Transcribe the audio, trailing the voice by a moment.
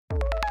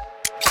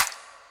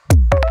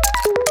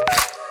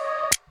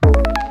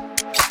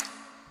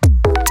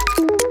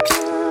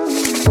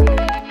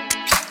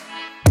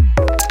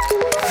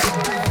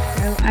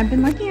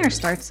been liking our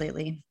starts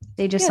lately.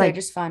 They just they're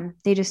just fun.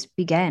 They just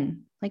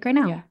begin like right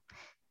now. Yeah.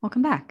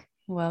 Welcome back.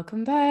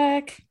 Welcome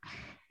back.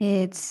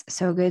 It's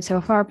So Good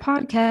So Far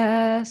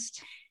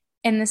podcast.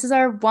 And this is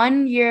our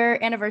 1-year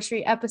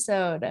anniversary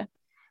episode.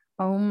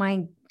 Oh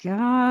my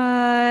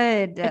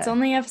God. It's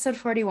only episode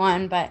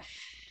 41, but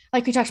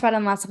like we talked about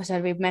in the last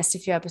episode, we've missed a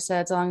few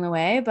episodes along the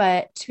way.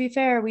 But to be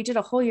fair, we did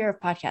a whole year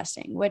of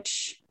podcasting,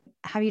 which...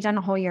 Have you done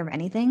a whole year of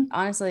anything?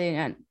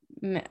 Honestly,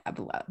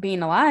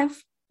 being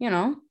alive, you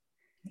know.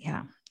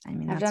 Yeah. I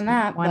mean, I've that's done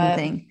that, one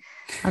thing.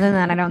 Other than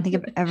that, I don't think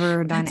I've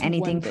ever done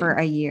anything for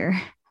a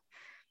year.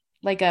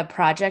 Like a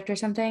project or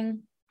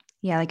something?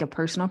 Yeah, like a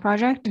personal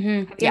project.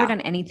 Mm-hmm. Have you ever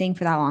done anything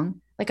for that long?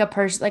 Like a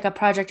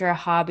project or a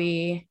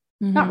hobby?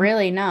 Mm-hmm. Not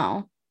really,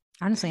 no.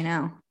 Honestly,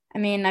 no. I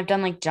mean, I've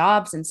done like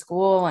jobs in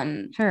school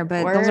and sure,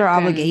 but those are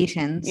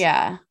obligations.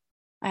 Yeah.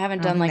 I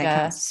haven't done like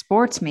a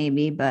sports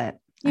maybe, but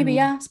maybe,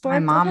 I mean,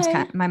 sports.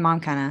 My mom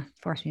kind of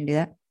forced me to do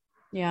that.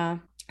 Yeah.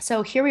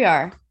 So here we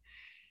are.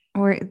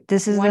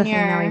 This is the thing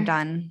that we've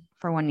done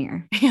for 1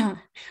 year. Yeah.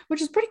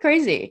 Which is pretty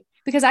crazy.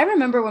 Because I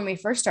remember when we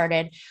first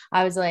started,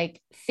 I was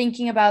like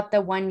thinking about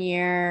the 1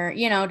 year,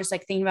 you know, just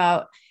like thinking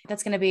about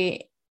that's going to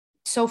be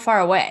so far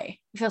away.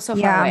 I feel so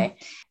far away.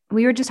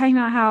 We were just talking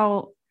about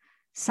how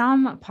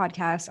some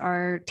podcasts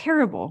are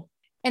terrible.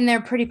 And they're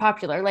pretty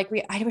popular. Like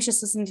I was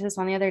just listening to this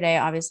one the other day.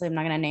 Obviously, I'm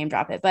not going to name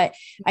drop it, but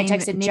I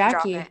texted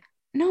Jackie.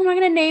 No, I'm not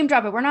going to name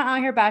drop it. We're not out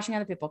here bashing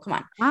other people. Come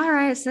on. All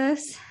right,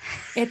 sis.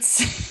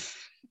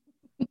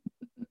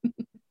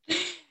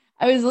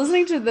 I was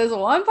listening to this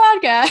one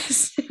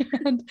podcast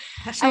and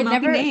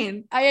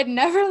I had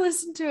never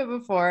listened to it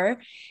before.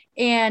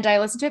 And I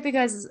listened to it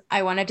because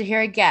I wanted to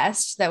hear a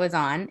guest that was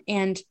on,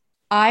 and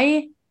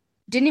I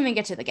didn't even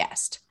get to the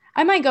guest.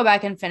 I might go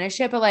back and finish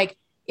it, but like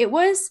it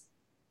was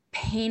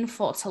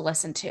painful to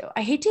listen to.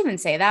 I hate to even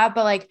say that,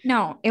 but like,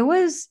 no, it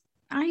was,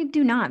 I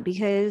do not,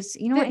 because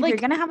you know what, if you're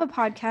going to have a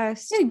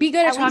podcast, be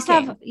good at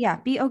talking.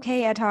 Be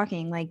okay at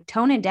talking, like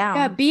tone it down.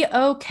 Yeah. Be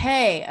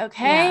okay.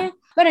 Okay. Yeah.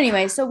 But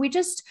anyway, so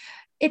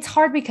it's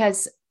hard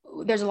because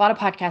there's a lot of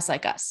podcasts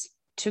like us,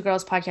 two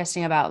girls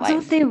podcasting about life.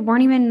 So they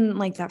weren't even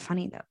like that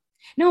funny though.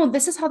 No,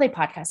 this is how they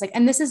podcast. Like,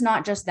 and this is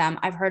not just them.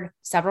 I've heard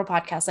several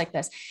podcasts like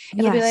this.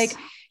 It'll be like,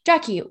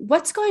 Jackie,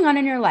 what's going on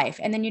in your life?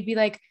 And then you'd be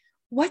like,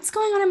 what's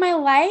going on in my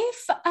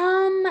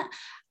life?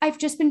 I've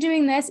just been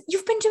doing this.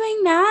 You've been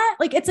doing that.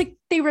 Like, it's like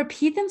they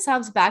repeat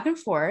themselves back and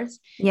forth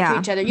to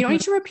each other. You don't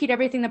need to repeat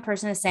everything the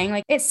person is saying.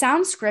 Like, it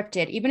sounds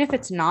scripted. Even if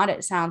it's not,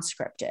 it sounds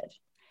scripted.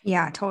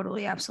 Yeah,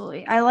 totally.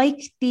 Absolutely. I like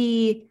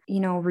the,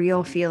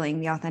 real feeling,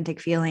 the authentic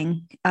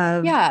feeling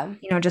of,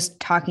 just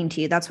talking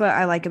to you. That's what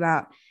I like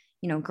about,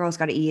 Girls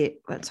Gotta Eat.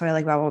 That's what I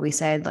like about what we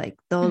said. Like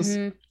those,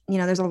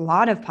 there's a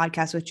lot of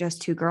podcasts with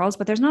just two girls,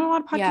 but there's not a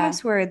lot of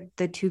podcasts where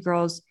the two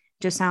girls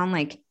just sound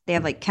like they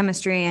have like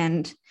chemistry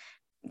and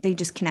they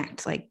just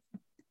connect. Like,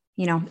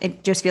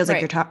 it just feels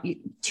like you're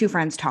two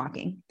friends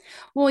talking.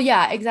 Well,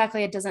 yeah,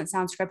 exactly. It doesn't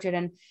sound scripted.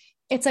 And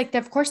it's like,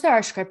 of course, there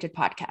are scripted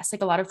podcasts.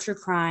 Like a lot of true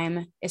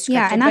crime is scripted.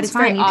 Yeah, and that's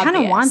fine. You kind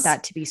of want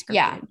that to be scripted.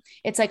 Yeah,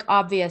 it's like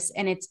obvious,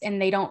 and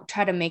they don't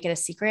try to make it a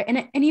secret.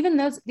 And even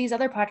these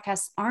other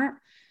podcasts aren't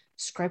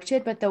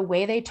scripted, but the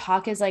way they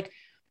talk is like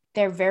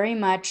they're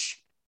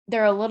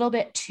a little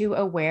bit too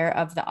aware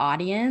of the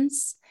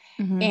audience,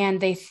 and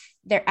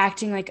they're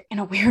acting like in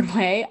a weird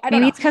way. I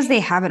don't know. It's because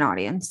they have an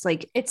audience.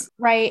 Like it's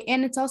right,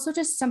 and it's also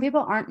just some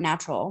people aren't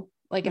natural.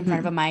 Like in front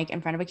of a mic, in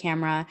front of a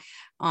camera,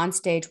 on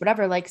stage,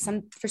 whatever. Like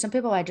for some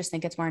people, I just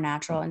think it's more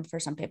natural, and for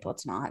some people,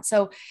 it's not.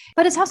 So,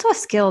 but it's also a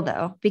skill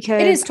though,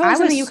 because it is totally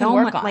something you can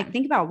work on. Like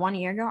think about 1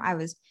 year ago, I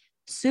was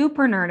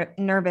super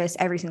nervous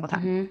every single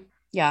time.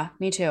 Yeah,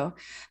 me too.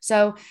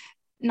 So,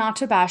 not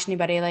to bash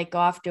anybody, like go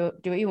off, do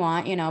what you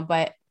want,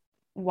 But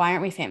why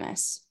aren't we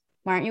famous?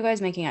 Why aren't you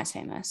guys making us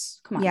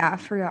famous? Come on. Yeah,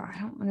 for real. I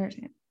don't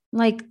understand.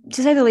 Like,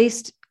 to say the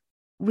least,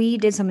 we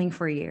did something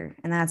for a year,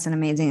 and that's an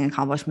amazing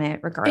accomplishment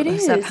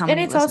regardless of how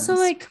many listens. Also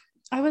like,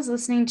 I was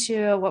listening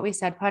to What We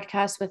Said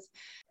podcast with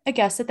a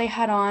guest that they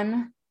had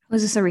on.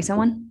 Was this a recent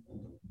one?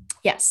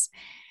 Yes.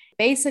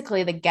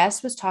 Basically, the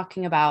guest was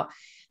talking about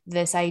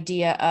this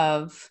idea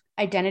of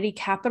identity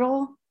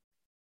capital,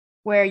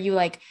 where you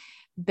like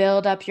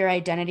build up your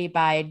identity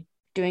by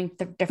doing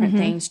different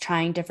things,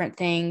 trying different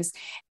things.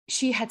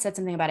 She had said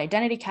something about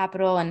identity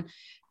capital and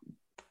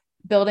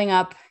building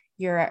up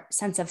your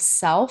sense of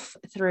self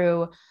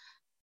through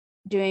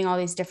doing all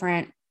these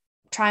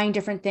trying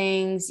different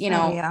things,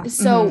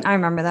 So I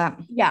remember that.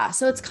 Yeah.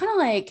 So it's kind of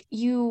like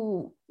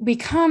you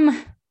become,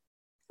 I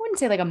wouldn't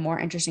say like a more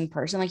interesting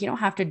person. Like you don't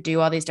have to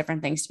do all these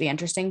different things to be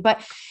interesting,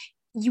 but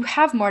you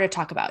have more to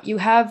talk about. You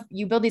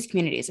build these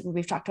communities.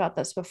 We've talked about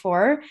this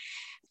before.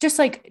 Just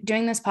like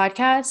doing this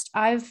podcast,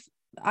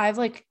 I've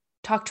like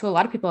talked to a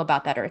lot of people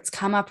about that, or it's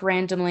come up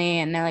randomly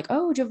and they're like,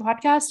 oh, do you have a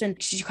podcast? And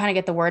you kind of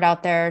get the word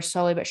out there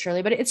slowly but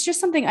surely, but it's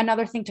just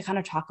another thing to kind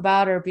of talk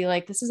about, or be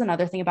like, this is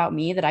another thing about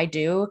me that I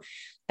do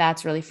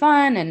that's really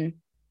fun. And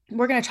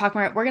we're going to talk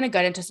more. We're going to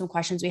get into some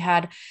questions. We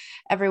had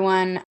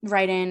everyone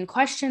write in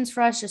questions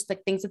for us, just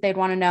like things that they'd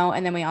want to know.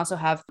 And then we also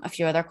have a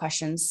few other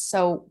questions.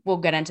 So we'll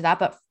get into that.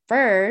 But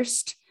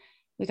first,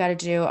 we got to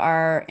do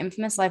our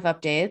infamous life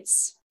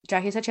updates.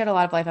 Jackie said she had a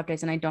lot of life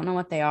updates and I don't know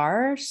what they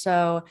are.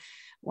 So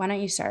why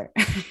don't you start?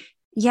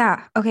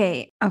 Yeah.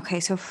 Okay.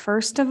 So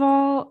first of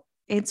all,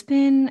 it's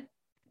been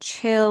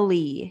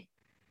chilly.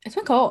 It's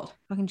been cold.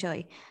 Fucking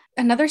chilly.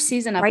 Another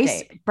season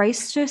update.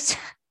 Bryce just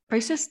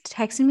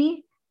texted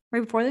me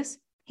right before this.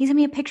 He sent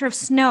me a picture of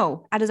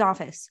snow at his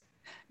office.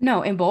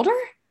 No, in Boulder?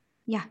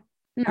 Yeah.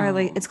 No. Or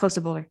like it's close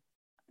to Boulder.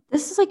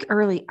 This is like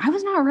early. I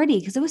was not ready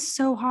because it was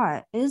so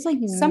hot. It was like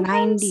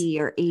 90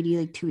 or 80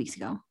 like 2 weeks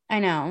ago. I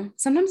know.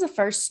 Sometimes the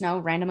first snow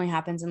randomly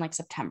happens in like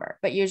September,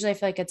 but usually I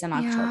feel like it's in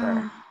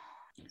October.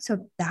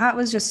 So that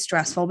was just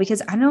stressful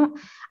because I'm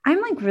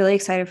like really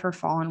excited for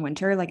fall and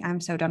winter. Like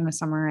I'm so done with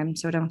summer. I'm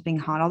so done with being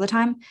hot all the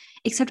time.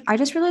 Except I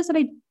just realized that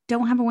I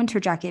don't have a winter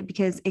jacket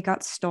because it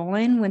got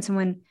stolen when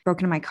someone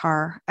broke into my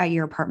car at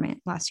your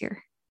apartment last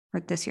year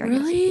or this year.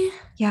 Really? I guess.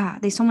 Yeah.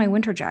 They stole my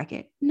winter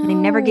jacket. No. They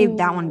never gave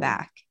that one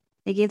back.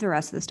 They gave the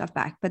rest of the stuff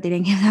back, but they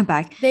didn't give that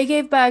back. They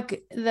gave back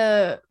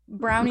the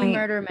Brownie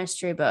murder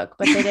mystery book,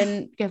 but they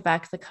didn't give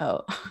back the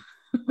coat.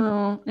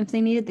 Well, if they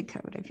needed the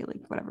coat, I feel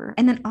like whatever.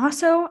 And then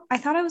also, I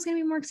thought I was going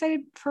to be more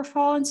excited for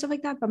fall and stuff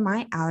like that, but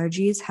my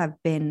allergies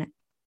have been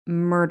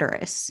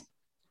murderous.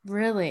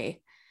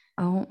 Really?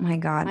 Oh my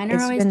God.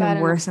 It's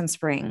been worse in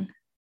spring.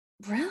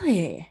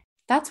 Really?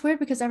 That's weird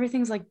because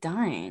everything's like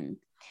dying.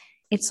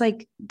 It's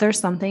like there's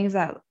some things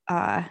that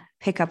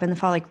pick up in the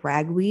fall, like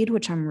ragweed,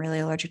 which I'm really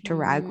allergic to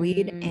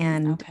ragweed.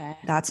 And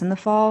that's in the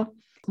fall.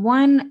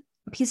 One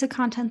piece of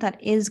content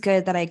that is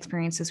good that I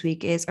experienced this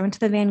week is I went to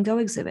the Van Gogh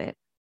exhibit.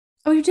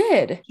 Oh, you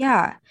did?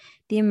 Yeah.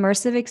 The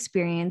immersive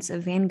experience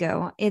of Van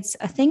Gogh. It's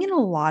a thing in a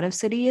lot of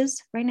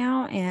cities right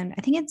now. And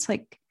I think it's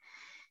like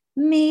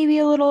maybe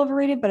a little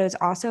overrated, but it was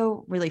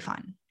also really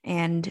fun.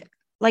 And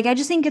like, I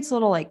just think it's a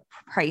little like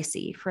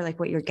pricey for like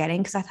what you're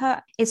getting. Cause I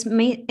thought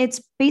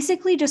it's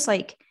basically just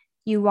like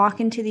you walk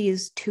into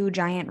these two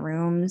giant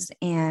rooms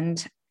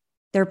and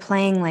they're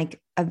playing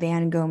like a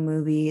Van Gogh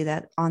movie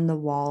that on the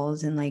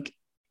walls. And like,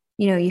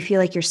 you know, you feel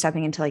like you're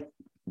stepping into like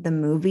the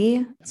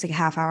movie. It's like a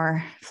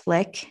half-hour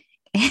flick.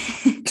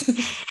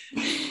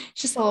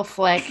 Just a little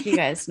flick. You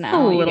guys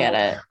know, you get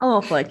it. A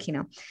little flick, you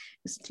know,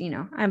 just, you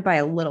know, I'm by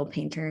a little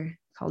painter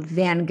called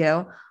Van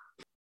Gogh,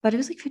 but it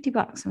was like $50.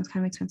 It was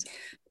kind of expensive.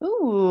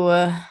 Ooh,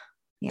 yeah.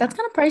 That's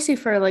kind of pricey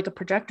for like a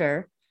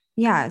projector.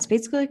 Yeah. It's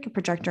basically like a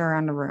projector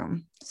around a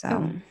room.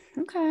 So,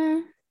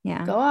 okay.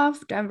 Yeah. Go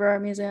off, Denver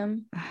Art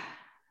Museum.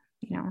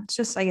 You know, it's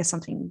just, I guess,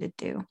 something to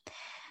do.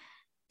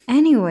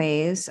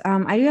 Anyways,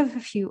 I do have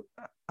a few,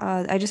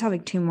 I just have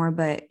like two more,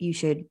 but you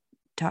should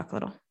talk a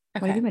little.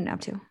 Okay. What have you been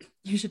up to?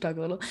 You should talk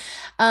a little.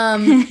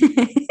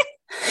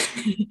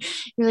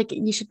 You're like,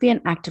 you should be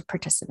an active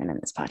participant in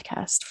this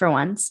podcast for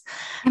once.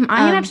 Am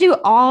I gonna have to do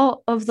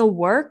all of the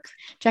work?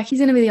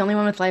 Jackie's gonna be the only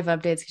one with life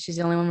updates because she's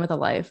the only one with a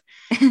life.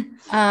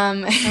 So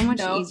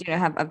much easier to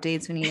have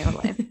updates when you have a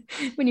life.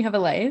 When you have a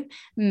life.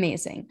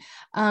 Amazing.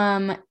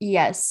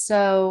 Yes.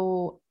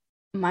 So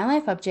my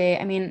life update,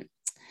 I mean,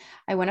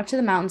 I went up to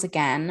the mountains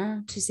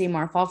again to see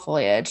more fall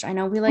foliage. I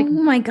know we like,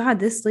 oh my God,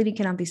 this lady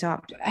cannot be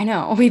stopped. I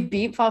know we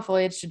beat fall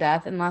foliage to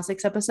death in last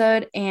week's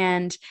episode,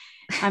 and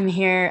I'm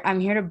here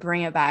to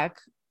bring it back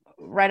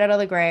right out of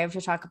the grave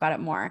to talk about it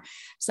more.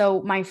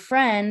 So my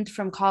friend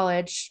from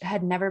college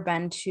had never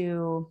been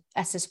to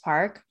Estes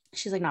Park.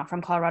 She's like not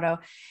from Colorado,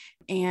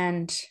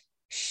 and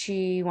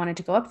she wanted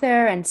to go up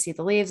there and see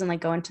the leaves and like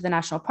go into the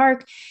national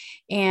park.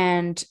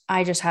 And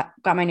I just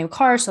got my new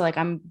car. So like,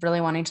 I'm really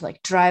wanting to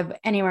like drive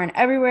anywhere and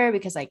everywhere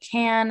because I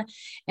can.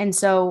 And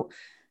so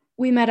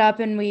we met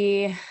up and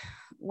we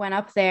went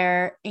up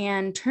there,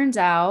 and turns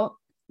out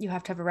you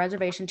have to have a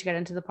reservation to get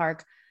into the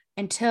park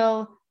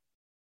until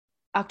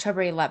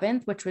October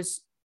 11th, which was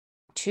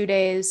 2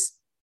 days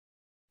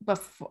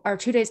before or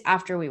 2 days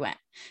after we went.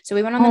 So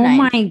we went on the 9th.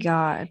 Oh my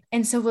God.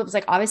 And so it was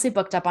like obviously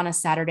booked up on a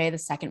Saturday, the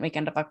second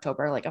weekend of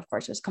October. Like, of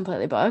course, it was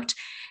completely booked.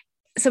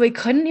 So we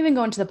couldn't even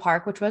go into the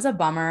park, which was a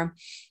bummer.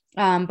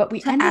 But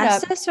we ended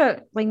up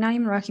like not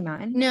even Rocky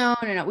Mountain. No.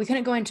 We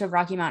couldn't go into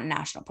Rocky Mountain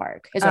National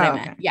Park is what I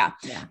meant. Okay. Yeah.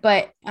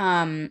 But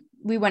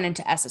we went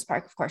into Estes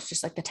Park, of course,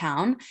 just like the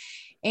town.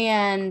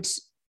 And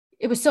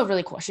it was still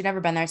really cool. She'd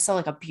never been there. It's still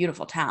like a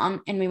beautiful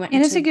town. And we went.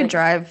 And it's a good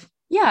drive.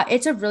 Yeah,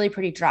 it's a really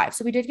pretty drive.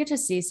 So we did get to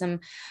see some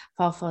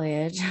fall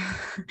foliage.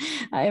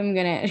 I'm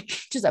gonna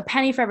just a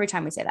penny for every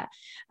time we say that.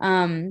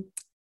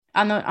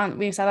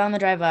 We saw that on the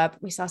drive up.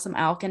 We saw some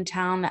elk in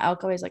town. The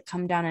elk always like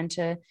come down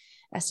into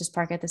Estes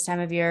Park at this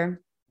time of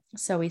year.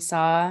 So we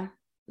saw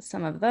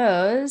some of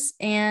those,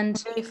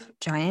 and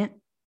giant.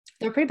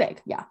 They're pretty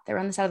big. Yeah, they were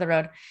on the side of the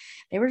road.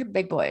 They were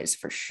big boys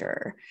for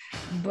sure.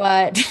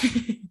 But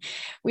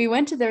we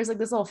went to, there's like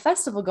this little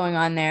festival going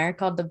on there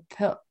called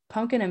the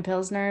Pumpkin and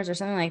Pilsners or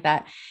something like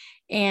that.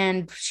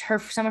 And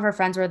some of her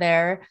friends were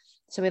there.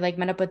 So we like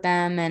met up with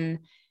them and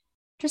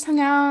just hung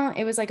out.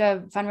 It was like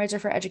a fundraiser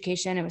for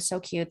education. It was so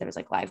cute. There was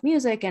like live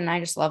music, and I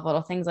just love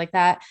little things like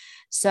that.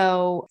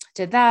 So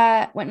did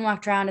that, went and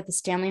walked around at the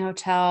Stanley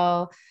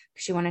Hotel.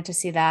 She wanted to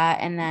see that.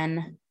 And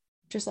then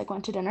just like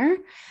went to dinner.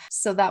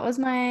 So that was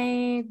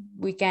my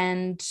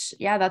weekend.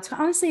 Yeah, that's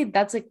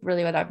like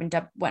really what I've been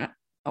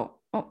oh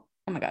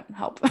my God,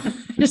 help. I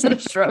just had a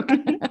stroke.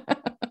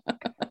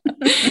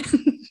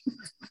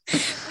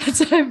 That's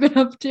what I've been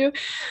up to.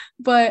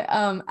 But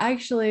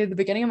actually the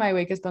beginning of my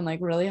week has been like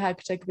really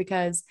hectic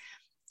because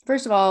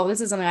first of all,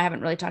 this is something I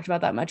haven't really talked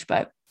about that much,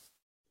 but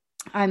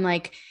I'm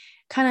like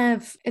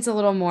it's a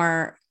little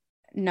more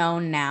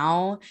known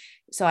now.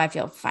 So I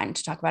feel fine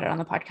to talk about it on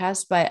the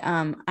podcast, but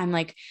I'm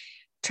like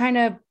trying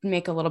to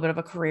make a little bit of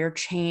a career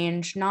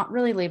change, not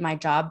really leave my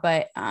job,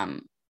 but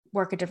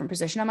work a different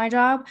position on my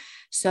job.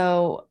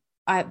 So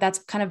that's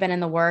kind of been in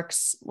the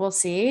works. We'll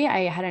see.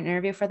 I had an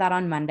interview for that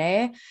on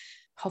Monday.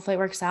 Hopefully it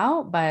works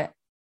out, but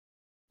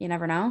you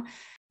never know.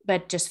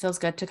 But just feels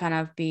good to kind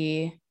of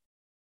be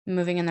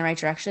moving in the right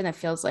direction. That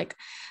feels like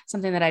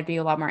something that I'd be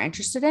a lot more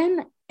interested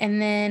in.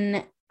 And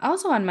then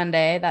also on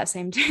Monday, that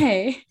same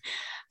day,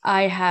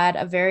 I had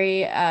a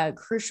very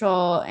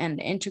crucial and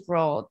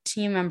integral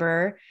team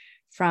member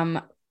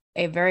from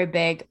a very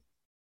big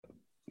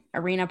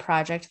arena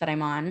project that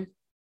I'm on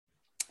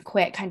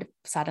quit kind of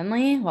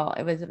suddenly. Well,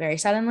 it was very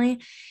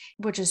suddenly,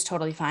 which is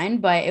totally fine,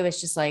 but it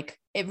was just like,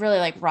 it really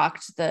like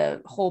rocked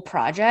the whole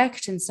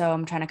project. And so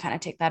I'm trying to kind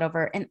of take that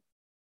over. And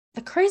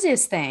the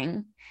craziest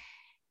thing,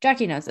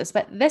 Jackie knows this,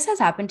 but this has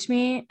happened to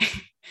me.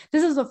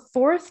 This is the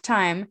fourth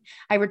time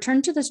I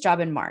returned to this job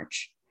in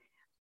March.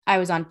 I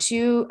was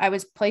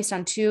placed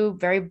on two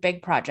very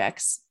big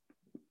projects,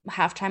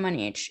 half-time on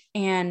each.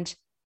 And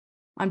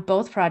on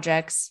both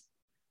projects,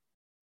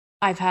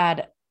 I've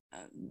had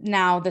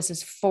now this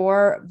is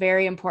 4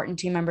 very important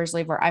team members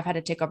leave where I've had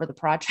to take over the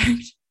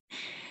project.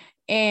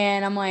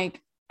 And I'm like,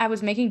 I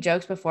was making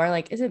jokes before,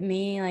 like, is it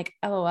me? Like,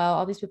 LOL,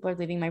 all these people are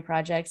leaving my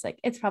projects. Like,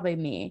 it's probably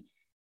me.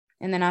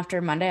 And then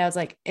after Monday, I was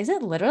like, is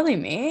it literally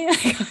me?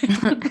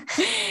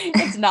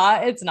 It's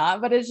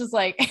not, but it's just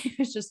like,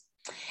 it's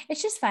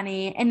just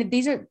funny. And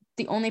these are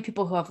the only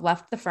people who have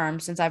left the firm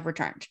since I've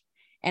returned.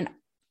 And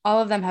all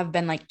of them have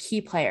been like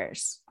key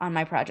players on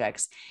my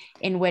projects,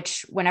 in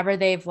which whenever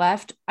they've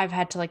left, I've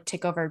had to like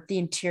take over the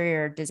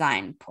interior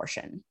design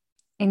portion.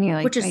 And you're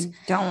like, I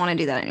don't want to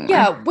do that anymore.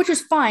 Yeah, which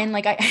is fine.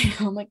 Like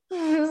I'm like,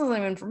 this isn't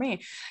even for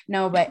me.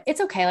 No, but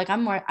it's okay. Like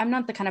I'm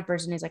not the kind of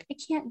person who's like, I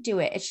can't do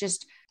it. It's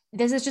just,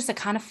 this is just a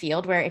kind of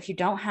field where if you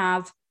don't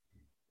have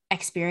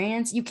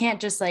experience, you can't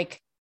just like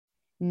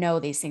know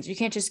these things. You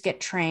can't just get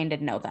trained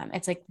and know them.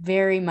 It's like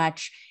very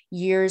much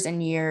years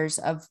and years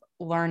of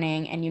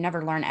learning, and you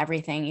never learn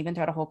everything, even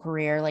throughout a whole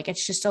career. Like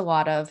it's just a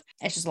lot.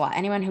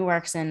 Anyone who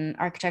works in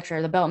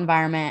architecture, the built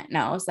environment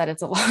knows that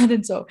it's a lot.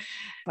 And so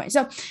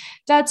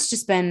that's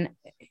just been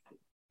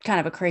kind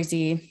of a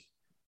crazy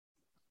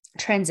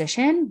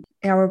transition.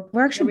 Yeah,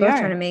 we're actually both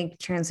trying to make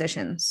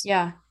transitions.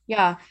 Yeah.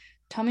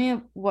 Tell me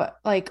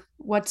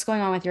what's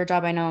going on with your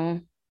job. I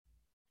know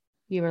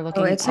you were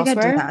looking. It's elsewhere.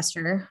 Like a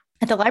disaster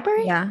at the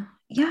library. Yeah.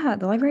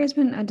 The library has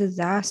been a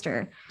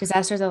disaster.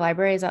 Disaster at the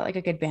library, is that like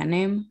a good band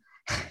name?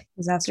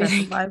 Disaster at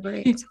the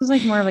library. It sounds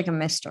like more of like a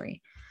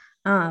mystery.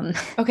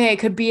 Okay, it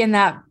could be in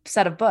that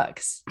set of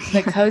books,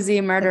 the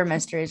Cozy Murder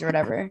Mysteries or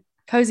whatever.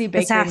 Cozy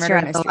Bakery Murder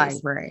at Mysteries. The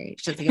library.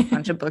 It's just like a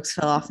bunch of books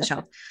fell off the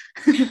shelf.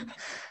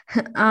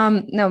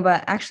 No,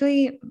 but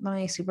actually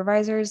my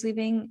supervisor is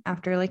leaving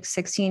after like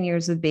 16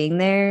 years of being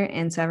there.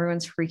 And so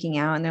everyone's freaking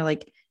out and they're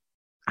like,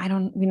 we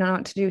don't know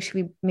what to do. Should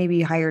we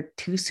maybe hire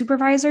 2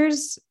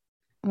 supervisors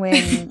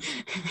when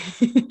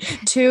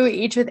 2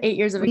 each with 8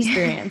 years of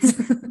experience?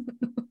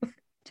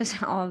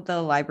 Just all of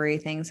the library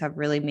things have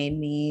really made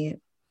me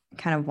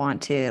kind of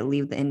want to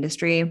leave the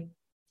industry.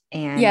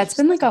 And yeah, it's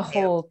been like a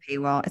whole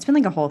paywall. It's been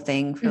like a whole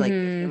thing for like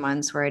a few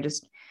months where I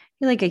just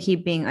feel like I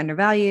keep being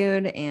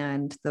undervalued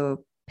and the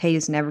pay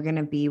is never going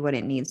to be what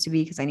it needs to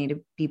be, because I need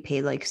to be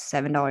paid like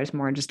 $7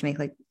 more just to make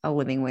like a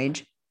living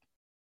wage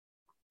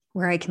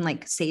where I can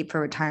like save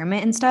for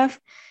retirement and stuff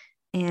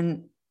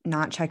and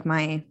not check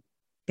my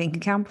bank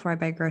account before I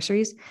buy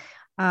groceries.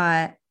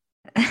 And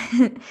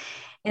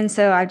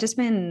so I've just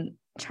been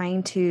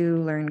trying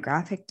to learn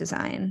graphic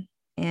design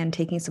and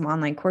taking some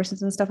online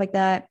courses and stuff like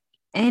that.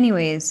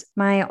 Anyways,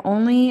 I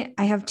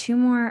have 2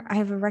 more. I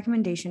have a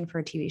recommendation for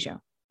a TV show.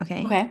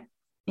 Okay.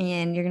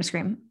 And you're going to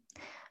scream.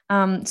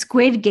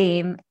 Squid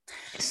Game.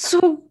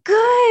 So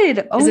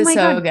good. Oh my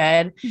God.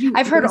 Good?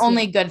 I've heard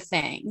only good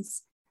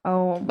things.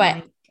 Oh,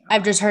 but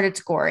I've just heard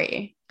it's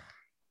gory.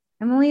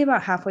 I'm only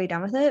about halfway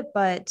done with it,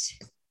 but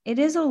it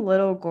is a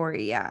little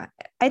gory. Yeah.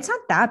 It's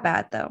not that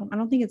bad though. I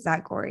don't think it's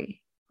that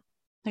gory.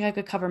 Like I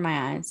could cover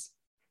my eyes.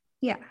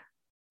 Yeah.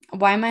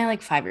 Why am I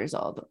like 5 years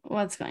old?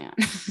 What's going on?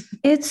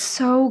 It's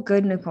so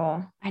good,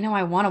 Nicole. I know.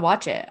 I want to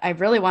watch it. I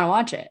really want to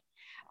watch it.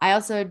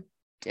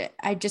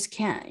 I just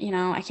can't,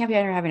 I can't be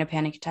out here having a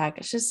panic attack.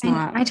 It's just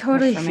not. I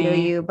totally feel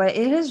you, but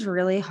it is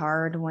really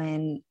hard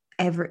when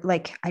I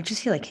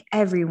just feel like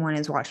everyone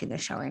is watching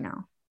this show right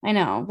now. I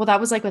know. Well, that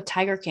was like with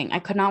Tiger King. I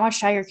could not watch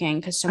Tiger King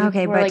because so many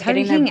people were like Tiger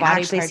getting King their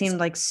body actually parts. Seemed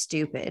like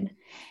stupid.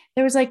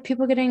 There was like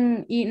people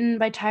getting eaten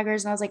by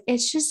tigers, and I was like,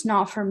 it's just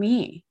not for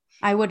me.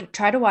 I would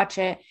try to watch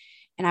it,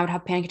 and I would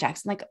have panic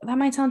attacks. Like, that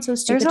might sound so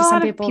stupid There's a to some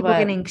lot of people, people but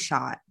getting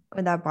shot.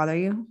 Would that bother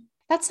you?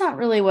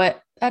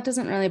 that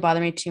doesn't really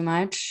bother me too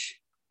much.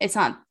 It's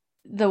not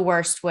the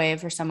worst way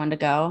for someone to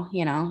go,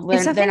 you know.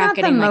 They're not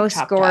getting the like most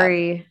chopped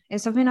gory. up.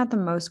 It's definitely not the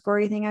most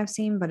gory thing I've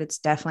seen, but it's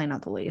definitely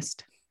not the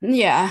least.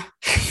 Yeah.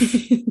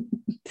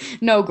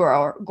 No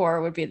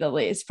gore would be the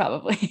least,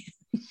 probably.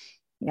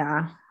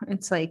 Yeah.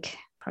 It's like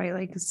probably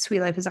like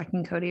Suite Life of Zack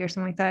and Cody or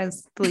something like that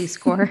is the least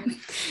gore.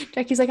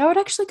 Jackie's like, I would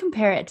actually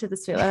compare it to the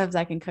Suite Life of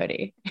Zack and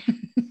Cody.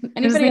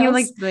 Anybody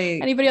else?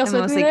 Anybody else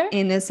with me there?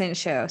 Innocent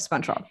show,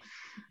 SpongeBob.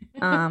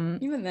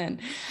 Even then.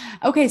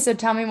 Okay, so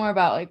tell me more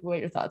about like what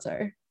your thoughts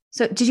are.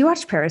 So did you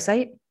watch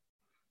Parasite?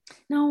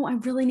 No, I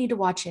really need to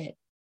watch it.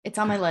 It's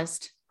on my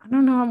list. I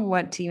don't know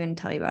what to even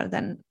tell you about it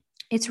then.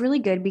 It's really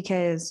good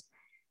because,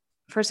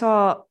 first of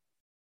all,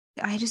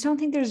 I just don't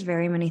think there's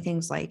very many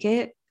things like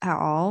it at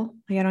all.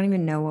 Like, I don't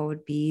even know what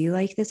would be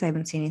like this. I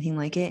haven't seen anything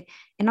like it.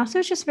 And also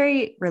it's just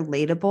very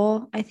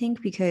relatable, I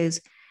think,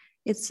 because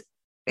it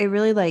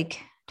really like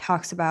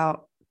talks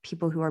about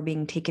people who are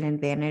being taken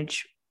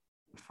advantage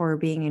for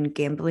being in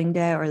gambling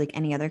debt or like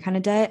any other kind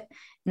of debt.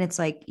 And it's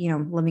like, you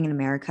know, living in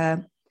America,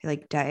 I feel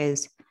like debt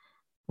is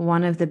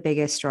one of the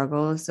biggest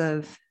struggles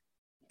of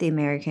the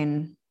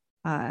American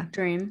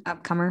dream.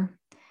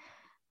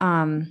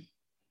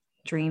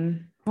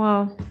 Dream.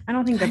 Well, I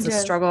don't think that's a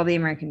struggle of the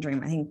American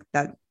dream. I think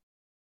that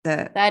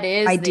that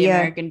is the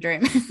American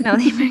dream. No,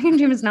 the American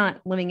dream is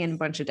not living in a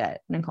bunch of debt,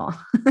 Nicole.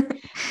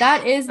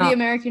 That is the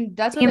American.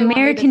 That's what the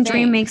American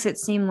dream makes it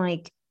seem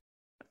like.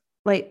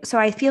 So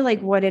I feel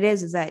like what it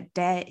is that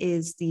debt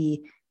is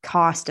the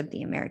cost of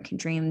the American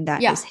dream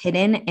that is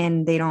hidden,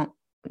 and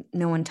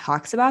no one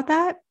talks about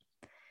that.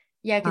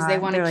 Yeah, because they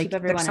want to keep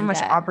everyone there's so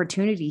much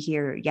opportunity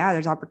here. Yeah,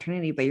 there's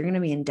opportunity, but you're going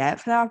to be in debt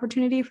for that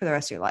opportunity for the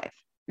rest of your life.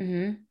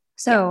 Mm-hmm.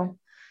 So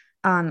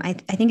I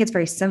think it's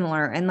very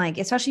similar. And like,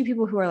 especially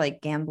people who are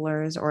like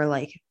gamblers or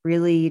like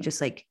really just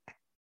like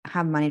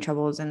have money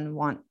troubles and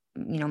want,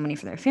 you know, money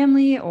for their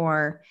family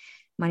or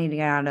money to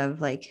get out of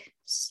like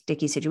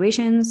sticky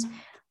situations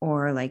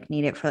or like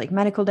need it for like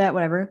medical debt,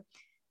 whatever.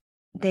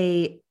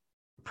 They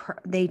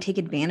take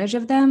advantage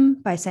of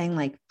them by saying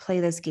like,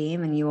 play this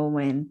game and you will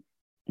win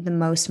the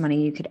most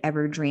money you could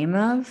ever dream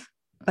of.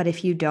 But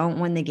if you don't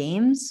win the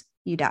games,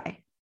 you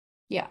die.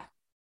 Yeah.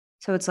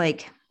 So it's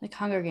like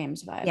Hunger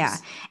Games vibes. Yeah.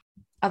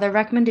 Other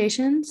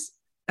recommendations?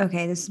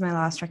 Okay, this is my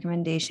last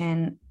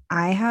recommendation.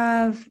 I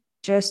have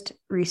just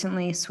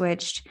recently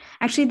switched.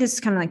 Actually, this is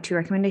kind of like two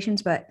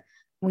recommendations, but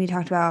we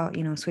talked about,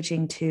 you know,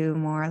 switching to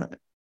more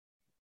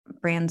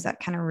brands that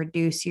kind of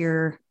reduce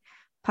your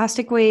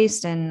plastic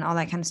waste and all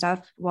that kind of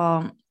stuff.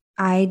 Well,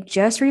 I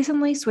just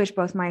recently switched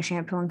both my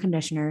shampoo and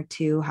conditioner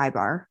to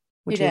Hybar,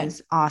 which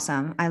is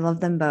awesome. I love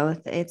them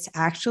both. It's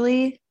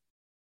actually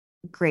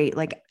great.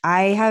 Like,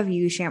 I have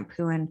used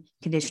shampoo and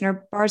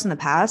conditioner bars in the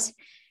past,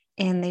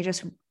 and they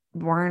just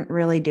weren't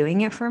really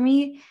doing it for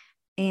me.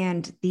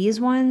 And these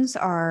ones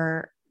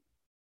are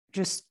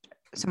just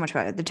so much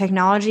better. The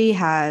technology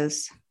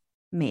has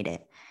made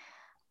it.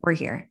 We're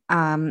here.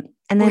 And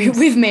then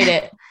we've made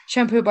it.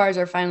 Shampoo bars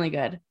are finally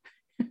good.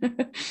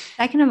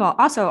 Second of all,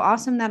 also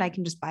awesome that I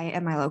can just buy it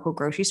at my local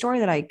grocery store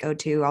that I go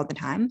to all the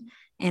time,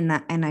 and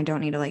I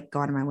don't need to like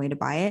go out of my way to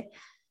buy it.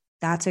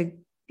 That's a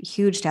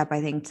huge step, I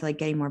think, to like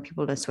getting more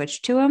people to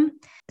switch to them.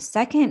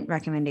 Second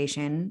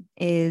recommendation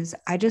is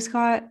I just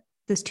got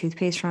this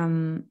toothpaste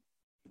from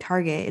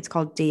Target. It's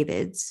called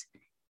David's,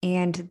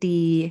 and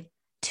the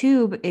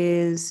tube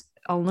is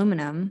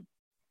aluminum,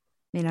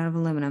 made out of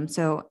aluminum,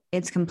 so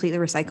it's completely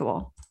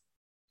recyclable.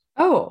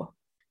 Oh,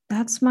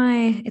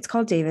 it's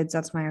called David's.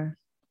 That's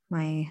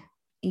my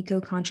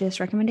eco-conscious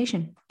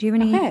recommendation. Do you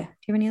have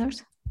any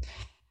others?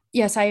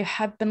 Yes, I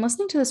have been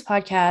listening to this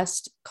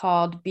podcast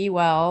called Be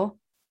Well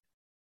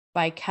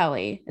by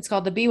Kelly. It's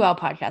called the Be Well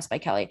Podcast by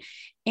Kelly,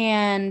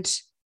 and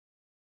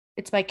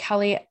it's by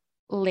Kelly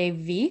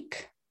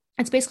LeVeque.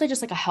 It's basically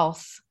just like a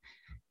health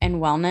and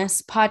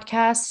wellness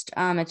podcast.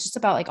 It's just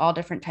about like all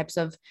different types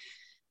of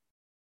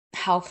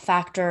health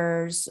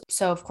factors.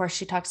 So of course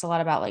she talks a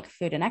lot about like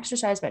food and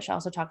exercise, but she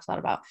also talks a lot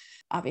about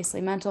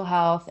obviously mental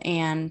health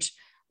and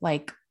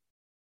like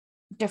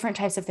different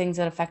types of things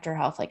that affect her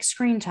health, like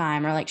screen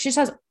time, or like she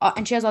has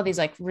all these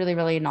like really,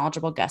 really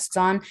knowledgeable guests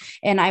on.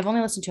 And I've only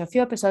listened to a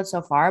few episodes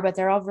so far, but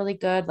they're all really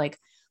good, like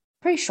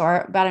pretty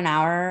short, about an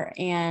hour.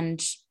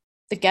 And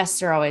the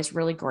guests are always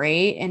really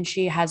great. And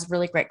she has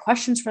really great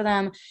questions for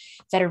them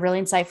that are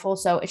really insightful.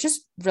 So it's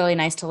just really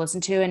nice to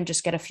listen to and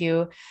just get a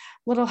few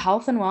little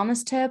health and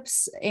wellness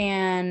tips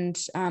and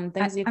things.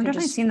 I've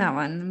definitely seen that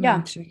one.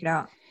 Yeah. Check it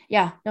out.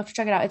 Yeah. You have to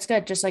check it out. It's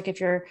good. Just like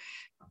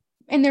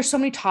and there's so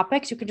many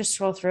topics, you can just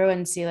scroll through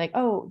and see like,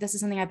 oh, this is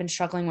something I've been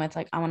struggling with.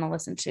 Like, I want to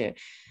listen to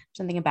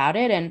something about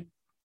it. And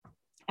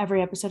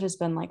every episode has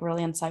been like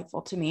really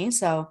insightful to me.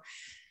 So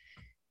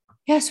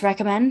yes,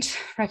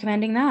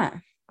 recommending that.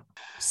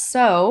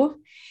 So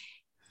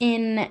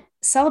in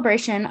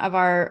celebration of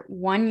our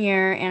 1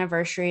 year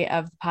anniversary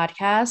of the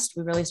podcast.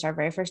 We released our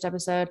very first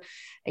episode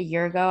a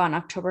year ago on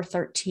October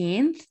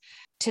 13th.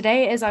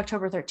 Today is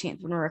October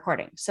 13th when we're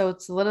recording. So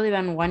it's literally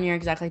been 1 year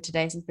exactly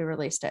today since we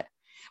released it,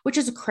 which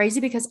is crazy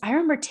because I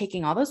remember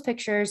taking all those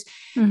pictures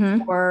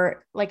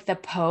for like the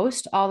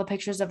post, all the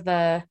pictures of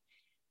the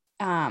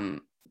We're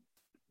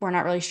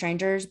Not Really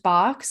Strangers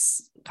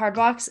card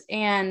box,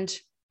 and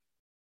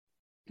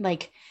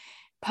like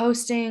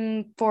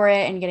posting for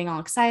it and getting all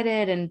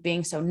excited and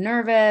being so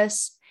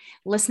nervous,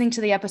 listening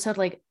to the episode,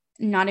 like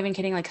not even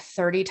kidding, like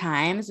 30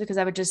 times, because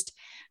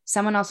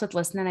someone else would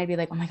listen and I'd be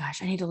like, oh my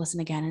gosh, I need to listen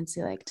again and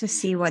see like to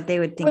see what they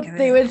would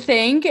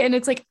think And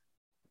it's like,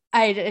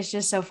 it's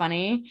just so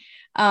funny.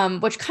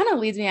 Which kind of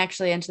leads me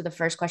actually into the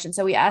first question.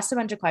 So we asked a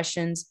bunch of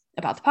questions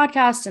about the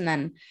podcast and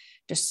then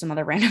just some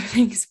other random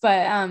things.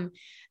 But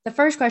the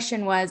first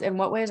question was, in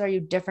what ways are you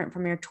different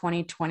from your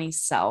 2020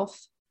 self?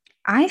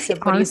 I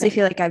honestly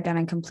feel like I've done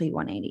a complete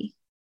 180.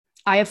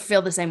 I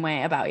feel the same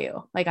way about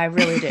you. Like I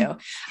really do.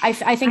 I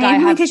think I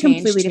have like a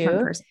completely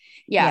different person.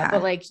 Yeah,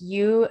 but like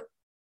you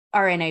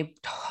are in a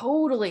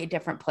totally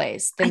different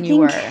place than you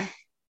were.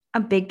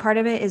 A big part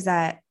of it is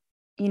that,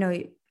 you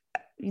know,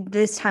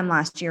 this time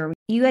last year,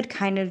 you had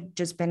kind of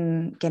just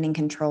been getting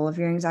control of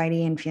your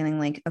anxiety and feeling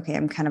like, okay,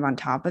 I'm kind of on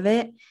top of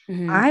it.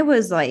 I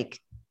was like,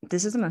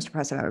 this is the most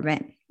depressed I've ever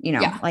been, you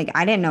know, like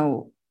I didn't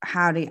know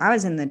I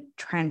was in the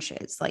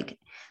trenches. Like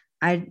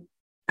I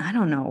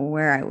don't know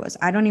where I was.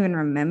 I don't even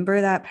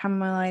remember that time of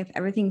my life.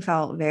 Everything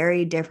felt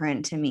very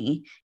different to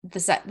me. The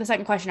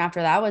second question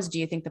after that was, do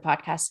you think the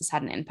podcast has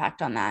had an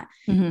impact on that?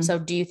 So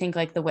do you think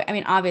like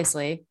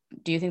obviously,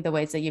 do you think the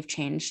ways that you've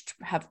changed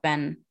have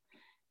been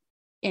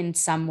in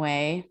some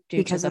way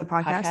because of the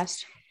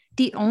podcast?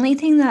 The only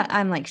thing that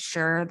I'm like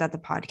sure that the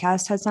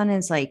podcast has done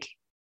is like,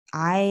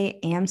 I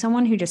am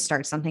someone who just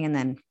starts something and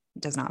then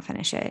does not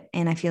finish it.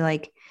 And I feel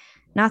like,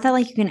 not that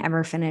like you can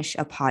ever finish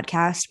a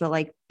podcast, but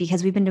like,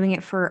 because we've been doing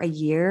it for a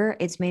year,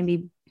 it's made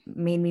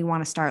me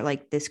want to start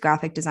like this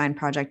graphic design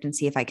project and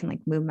see if I can like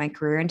move my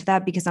career into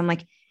that, because I'm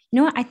like, you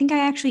know what? I think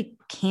I actually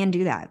can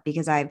do that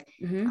because I've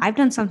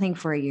done something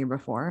for a year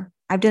before.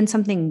 I've done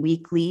something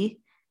weekly,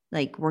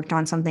 like worked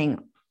on something,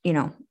 you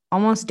know,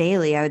 almost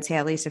daily, I would say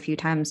at least a few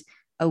times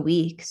a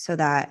week, so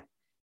that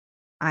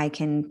I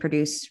can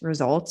produce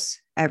results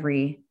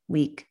every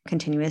week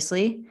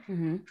continuously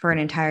for an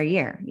entire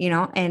year, you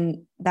know,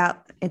 and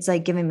that it's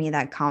like giving me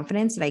that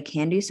confidence that I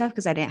can do stuff,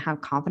 because I didn't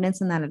have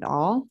confidence in that at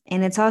all.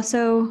 And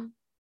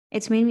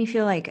it's made me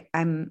feel like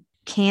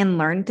can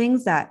learn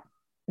things that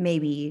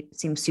maybe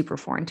seem super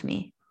foreign to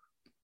me.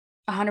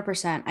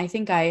 100%. I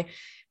think I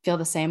feel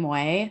the same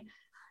way.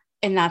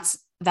 And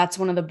that's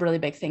one of the really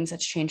big things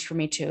that's changed for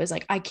me too, is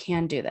like, I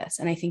can do this.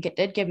 And I think it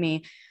did give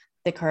me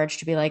the courage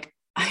to be like,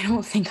 I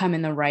don't think I'm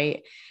in the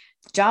right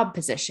job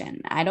position.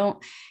 I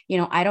don't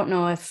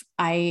know if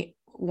I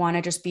want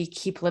to just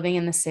keep living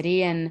in the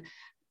city and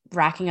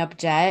racking up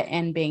debt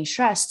and being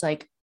stressed.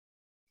 Like,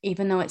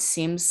 even though it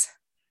seems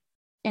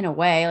in a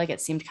way, like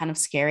it seemed kind of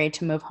scary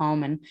to move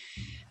home and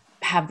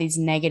have these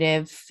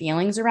negative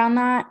feelings around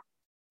that,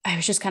 I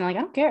was just kind of like,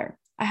 I don't care.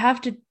 I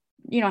have to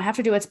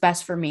do what's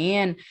best for me.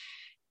 And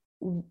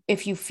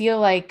if you feel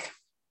like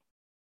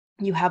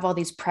you have all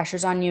these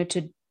pressures on you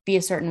to be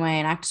a certain way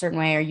and act a certain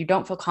way, or you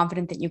don't feel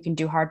confident that you can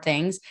do hard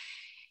things,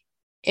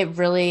 it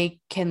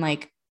really can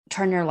like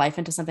turn your life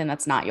into something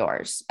that's not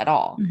yours at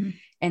all.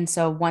 And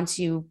so once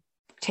you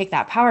take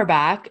that power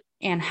back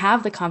and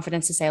have the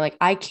confidence to say like,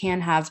 I can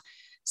have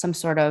some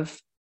sort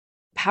of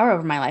power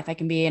over my life, I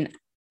can be an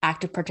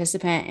active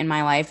participant in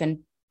my life and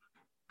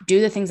do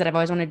the things that I've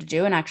always wanted to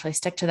do and actually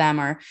stick to them,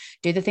 or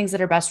do the things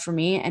that are best for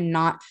me and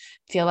not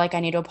feel like I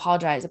need to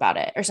apologize about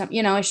it or something,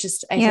 you know, it's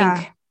just,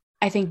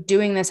 I think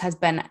doing this has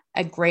been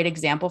a great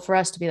example for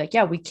us to be like,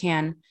 yeah, we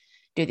can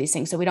do these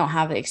things. So we don't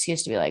have the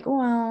excuse to be like,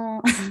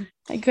 well,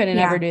 I couldn't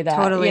ever do that,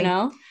 totally. You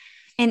know?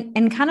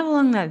 And kind of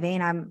along that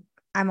vein,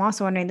 I'm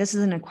also wondering, this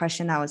isn't a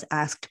question that was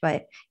asked,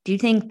 but do you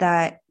think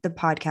that the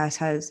podcast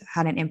has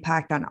had an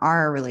impact on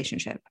our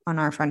relationship, on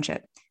our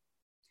friendship?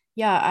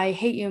 Yeah. I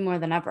hate you more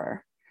than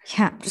ever.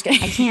 Yeah. Just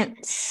kidding. I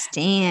can't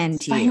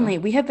stand you. Finally,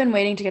 we have been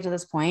waiting to get to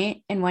this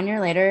point, and 1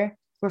 year later,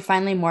 we're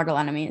finally mortal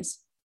enemies.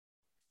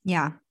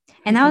 Yeah.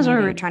 And that was what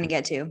we were trying to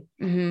get to.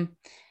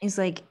 It's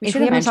like, if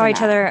we ever saw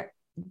each other,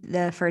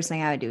 the first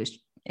thing I would do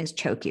is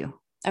choke you.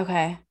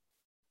 Okay.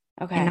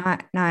 And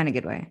not in a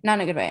good way. Not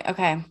in a good way.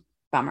 Okay.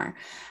 Bummer.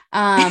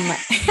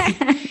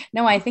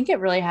 No, I think it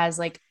really has,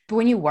 like,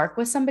 when you work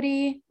with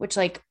somebody, which,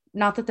 like,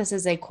 not that this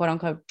is a quote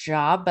unquote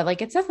job, but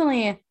like, it's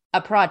definitely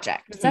a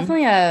project. It's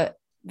definitely a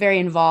very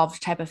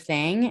involved type of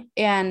thing.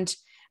 And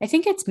I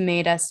think it's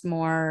made us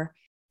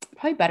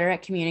probably better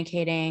at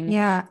communicating.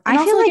 Yeah. And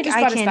I feel like it just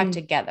brought us back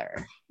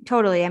together.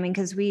 Totally. I mean,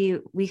 because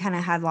we kind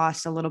of had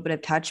lost a little bit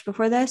of touch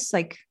before this.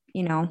 Like,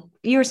 you know,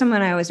 you were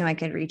someone I always knew I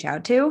could reach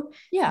out to.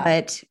 Yeah.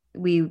 But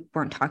we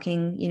weren't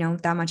talking, you know,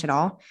 that much at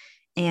all.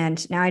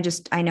 And now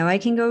I know I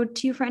can go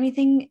to you for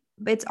anything,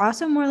 but it's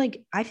also more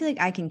like, I feel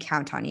like I can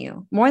count on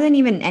you more than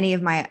even any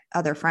of my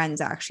other friends,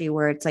 actually,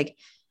 where it's like,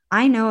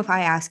 I know if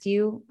I ask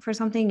you for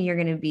something, you're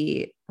going to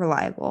be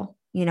reliable,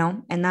 you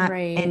know, and that,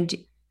 right. And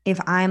if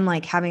I'm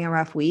like having a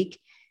rough week,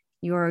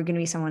 you're going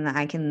to be someone that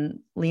I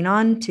can lean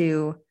on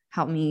to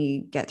help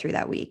me get through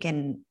that week.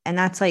 And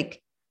that's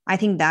like, I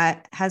think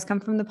that has come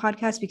from the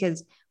podcast,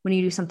 because when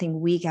you do something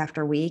week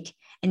after week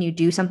and you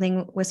do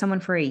something with someone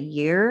for a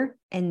year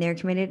and they're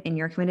committed and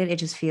you're committed, it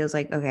just feels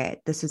like,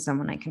 okay, this is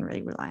someone I can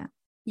really rely on.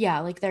 Yeah.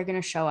 Like they're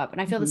going to show up.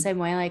 And I feel the same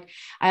way. Like,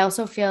 I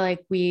also feel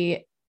like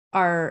we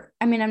are,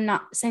 I mean, I'm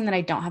not saying that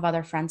I don't have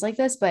other friends like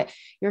this, but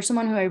you're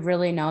someone who I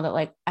really know that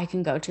like I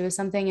can go to with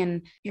something,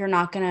 and you're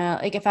not gonna,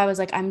 like, if I was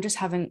like, I'm just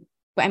having,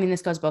 I mean,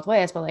 this goes both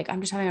ways, but like, I'm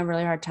just having a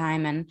really hard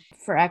time, and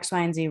for X, Y,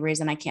 and Z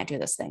reason, I can't do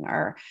this thing,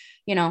 or,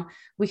 you know,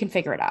 we can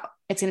figure it out.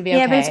 It's going to be okay.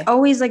 Yeah, but it's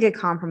always like a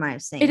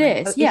compromise thing. It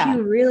like, is. Yeah. If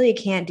you really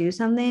can't do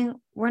something,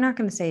 we're not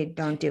going to say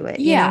don't do it.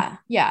 Yeah. You know?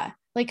 Yeah.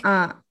 Like,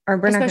 or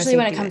we're especially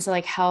when it comes to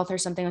like health or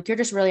something, like you're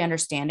just really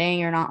understanding.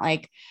 You're not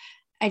like,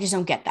 I just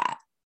don't get that.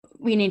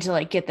 We need to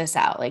like get this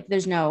out. Like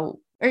there's no,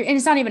 and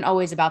it's not even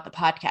always about the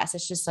podcast.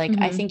 It's just like,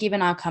 I think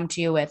even I'll come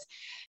to you with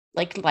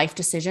like life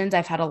decisions.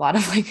 I've had a lot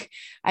of like,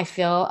 I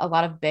feel a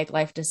lot of big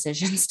life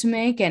decisions to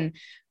make, and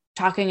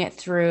talking it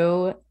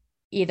through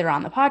either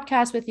on the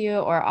podcast with you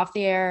or off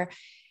the air,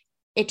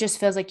 it just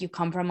feels like you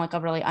come from like a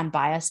really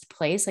unbiased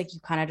place. Like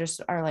you kind of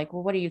just are like,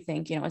 well, what do you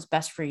think, you know, is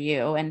best for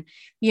you? And,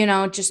 you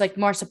know, just like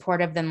more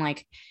supportive than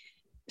like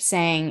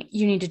saying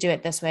you need to do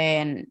it this way,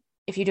 and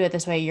if you do it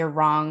this way, you're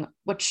wrong,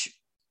 which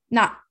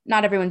not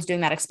everyone's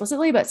doing that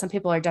explicitly, but some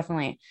people are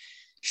definitely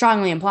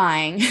strongly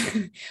implying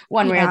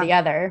one way or the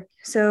other.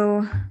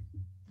 So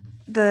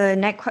the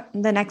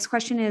next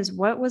question is,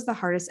 what was the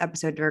hardest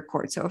episode to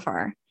record so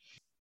far?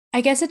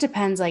 I guess it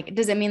depends. Like,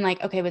 does it mean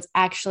like, okay, it was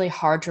actually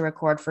hard to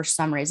record for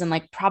some reason?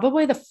 Like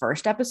probably the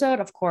first episode,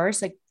 of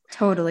course, like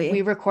totally.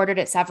 We recorded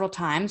it several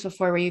times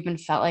before we even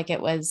felt like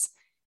it was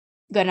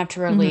good enough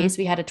to release.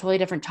 We had a totally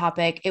different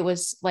topic. It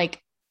was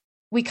like,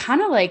 we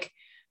kind of like,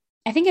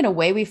 I think in a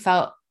way we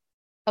felt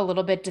a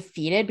little bit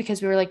defeated,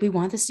 because we were like, we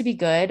want this to be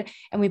good.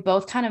 And we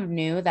both kind of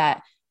knew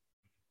that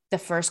the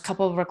first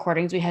couple of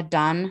recordings we had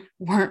done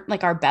weren't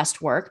like our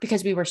best work,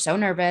 because we were so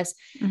nervous.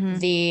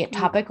 The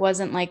topic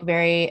wasn't like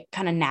very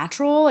kind of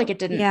natural. Like it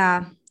didn't.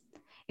 Yeah.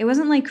 It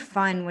wasn't like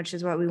fun, which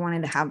is what we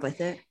wanted to have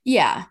with it.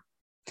 Yeah.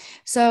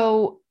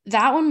 So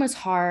that one was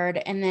hard.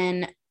 And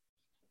then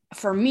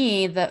for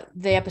me, the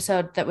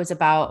episode that was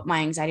about my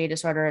anxiety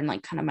disorder and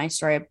like kind of my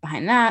story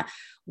behind that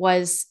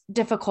was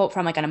difficult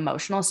from like an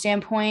emotional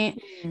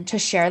standpoint to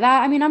share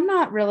that. I mean, I'm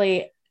not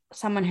really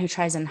someone who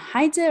tries and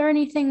hides it or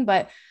anything,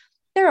 but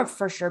there are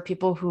for sure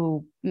people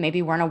who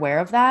maybe weren't aware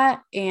of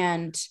that.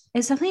 And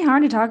it's definitely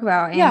hard to talk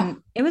about. And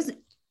it was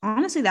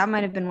honestly, that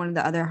might've been one of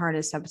the other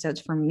hardest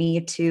episodes for me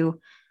to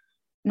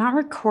not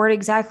record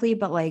exactly,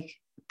 but like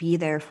be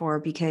there for,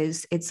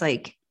 because it's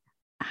like,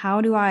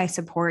 how do I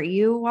support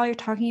you while you're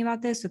talking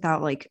about this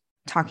without like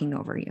talking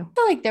over you? I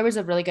feel like there was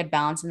a really good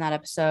balance in that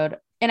episode.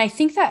 And I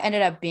think that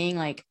ended up being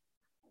like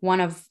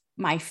one of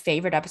my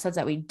favorite episodes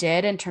that we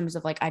did, in terms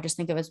of like, I just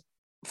think it was,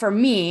 for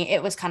me,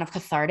 it was kind of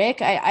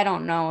cathartic. I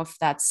don't know if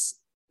that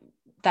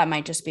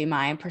might just be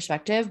my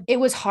perspective. It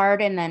was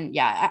hard. And then,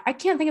 I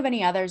can't think of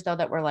any others though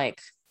that were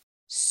like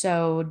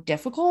so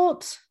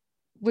difficult.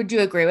 Would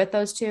you agree with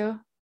those two?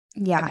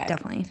 Yeah, okay.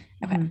 Definitely.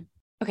 Okay.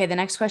 Okay. The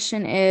next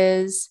question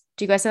is,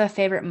 do you guys have a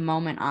favorite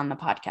moment on the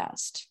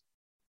podcast?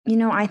 You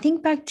know, I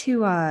think back to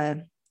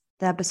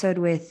the episode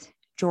with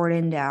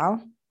Jordan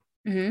Dow.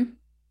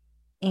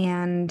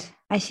 And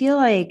I feel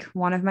like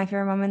one of my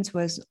favorite moments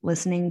was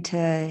listening to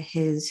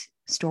his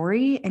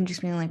story and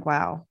just being like,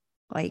 wow,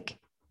 like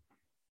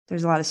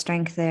there's a lot of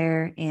strength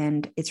there.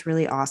 And it's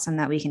really awesome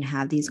that we can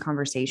have these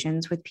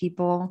conversations with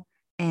people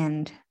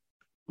and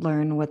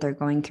learn what they're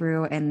going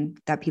through, and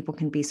that people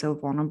can be so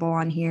vulnerable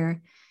on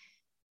here.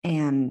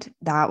 And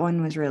that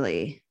one was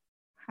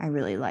I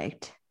really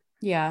liked.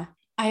 Yeah.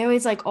 I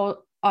always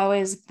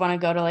always want to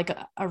go to like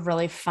a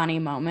really funny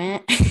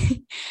moment.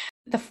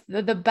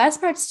 The best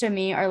parts to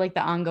me are like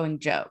the ongoing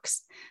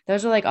jokes.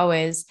 Those are like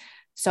always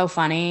so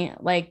funny.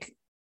 Like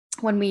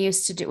when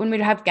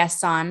we'd have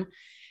guests on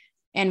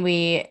and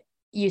we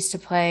used to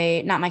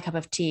play Not My Cup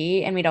of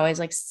Tea, and we'd always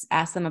like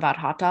ask them about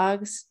hot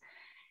dogs.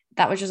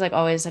 That was just like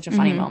always such a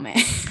funny moment.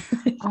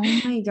 Oh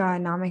my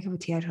God. Not My Cup of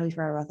Tea. I totally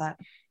forgot about that.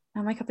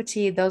 Not My Cup of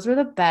Tea. Those were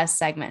the best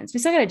segments.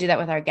 We still got to do that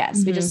with our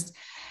guests. The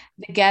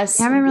guests.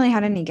 We haven't really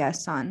had any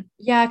guests on.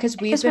 Yeah, because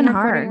we've been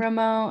recording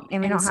remote,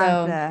 and we don't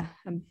have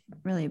the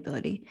really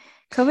ability.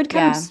 COVID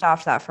kind of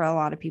stopped that for a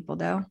lot of people,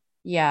 though.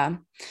 Yeah.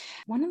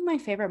 One of my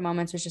favorite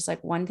moments was just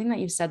like one thing that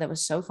you said that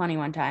was so funny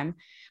one time.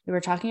 We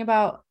were talking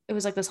about, it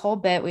was like this whole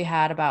bit we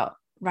had about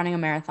running a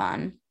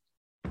marathon.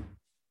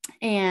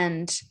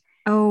 And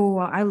oh,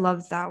 I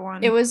loved that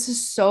one. It was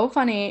so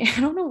funny.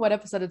 I don't know what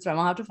episode it's from.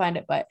 I'll have to find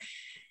it, but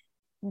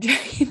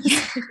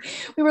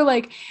we were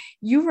like,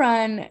 you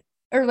run,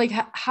 or like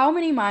how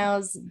many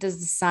miles does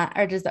the sun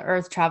or does the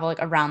earth travel like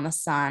around the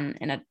sun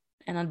in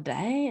a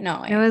day?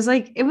 No, it was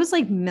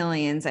like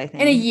millions, I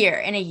think. In a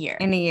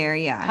year.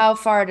 Yeah. How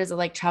far does it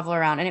like travel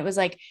around? And it was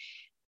like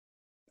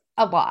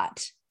a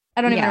lot.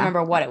 I don't even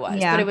remember what it was,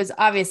 but it was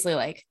obviously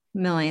like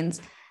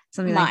millions,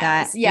 something miles. like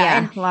that. Yeah.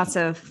 And lots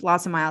of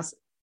miles.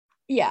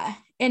 Yeah.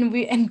 And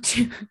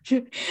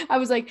I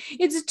was like,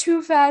 it's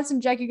too fast.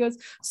 And Jackie goes,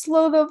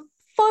 slow the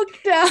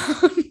fuck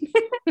down.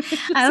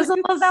 I also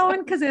love that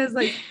one because it was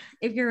like,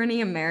 if you're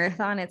running a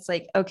marathon, it's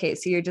like, okay,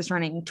 so you're just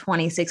running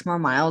 26 more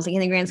miles. Like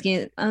in the grand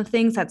scheme of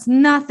things, that's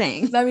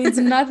nothing. That means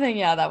nothing.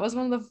 Yeah, that was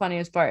one of the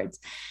funniest parts.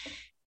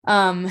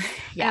 Yeah,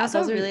 I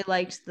also really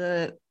liked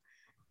the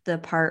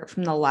part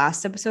from the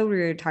last episode where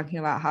we were talking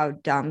about how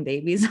dumb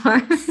babies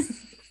are.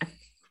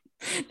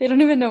 They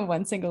don't even know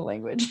one single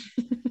language.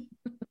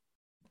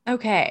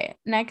 Okay,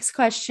 next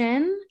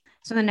question.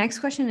 So the next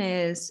question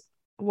is,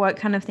 what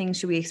kind of things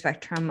should we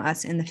expect from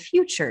us in the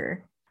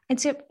future?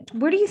 And so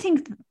where do you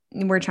think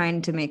we're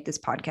trying to make this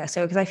podcast?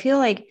 So, because I feel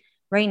like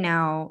right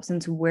now,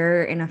 since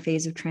we're in a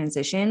phase of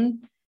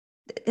transition,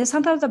 it's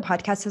not that the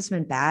podcast has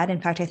been bad.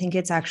 In fact, I think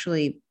it's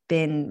actually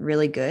been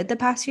really good the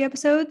past few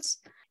episodes.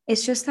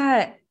 It's just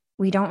that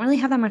we don't really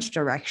have that much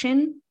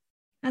direction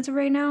as of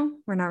right now.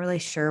 We're not really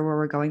sure where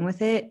we're going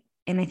with it.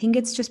 And I think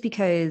it's just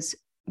because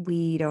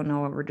we don't know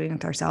what we're doing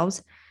with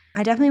ourselves.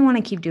 I definitely want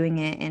to keep doing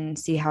it and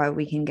see how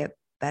we can get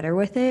better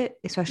with it,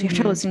 especially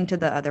after listening to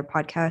the other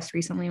podcast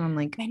recently. I'm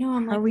like, I know,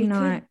 are we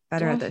not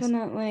better at this?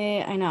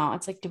 Definitely. I know.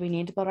 It's like, do we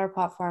need to build our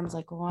platforms?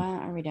 Like, what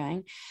are we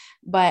doing?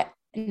 But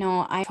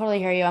no, I totally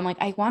hear you. I'm like,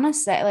 I want to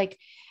say, like,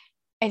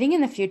 I think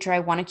in the future, I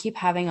want to keep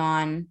having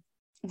on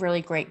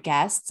really great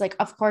guests. Like,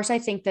 of course, I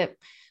think that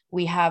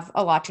we have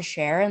a lot to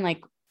share and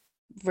like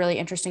really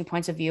interesting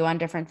points of view on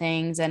different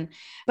things.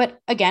 But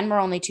again, we're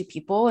only two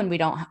people and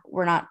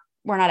we're not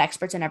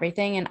experts in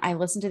everything. And I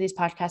listen to these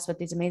podcasts with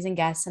these amazing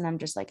guests and I'm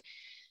just like,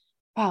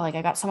 wow, like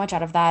I got so much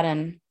out of that.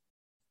 And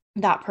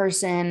that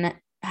person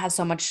has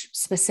so much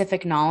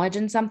specific knowledge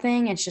in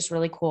something. It's just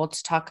really cool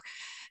to talk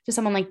to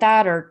someone like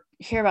that or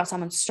hear about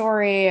someone's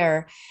story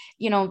or,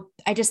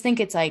 I just think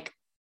it's like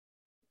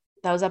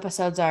those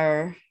episodes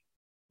are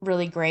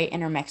really great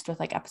intermixed with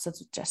like episodes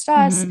with just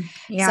us.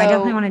 Yeah, so, I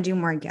definitely want to do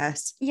more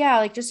guests. Yeah,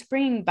 like just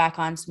bringing back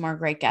on some more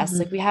great guests.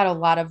 Like we had a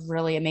lot of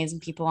really amazing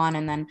people on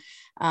and then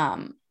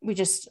we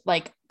just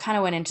like kind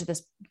of went into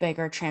this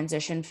bigger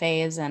transition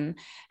phase and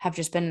have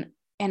just been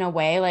in a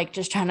way like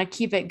just trying to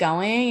keep it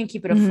going and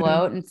keep it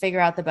afloat and figure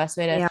out the best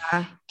way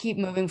to keep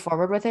moving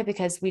forward with it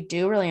because we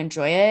do really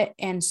enjoy it.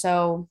 And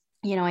so,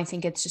 I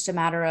think it's just a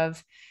matter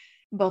of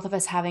both of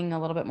us having a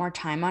little bit more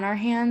time on our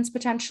hands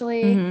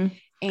potentially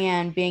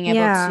and being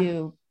able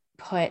to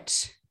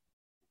put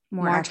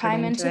more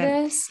time into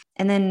this.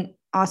 And then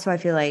also I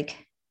feel like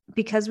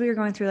because we were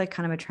going through like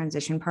kind of a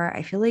transition part,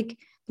 I feel like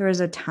there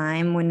was a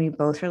time when we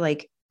both were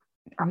like,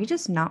 are we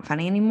just not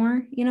funny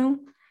anymore?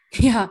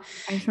 Yeah.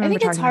 I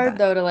think it's hard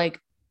though to like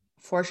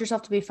force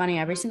yourself to be funny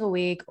every single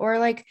week or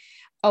like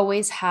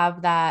always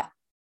have that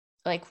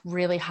like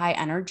really high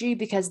energy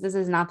because this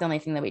is not the only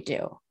thing that we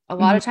do. A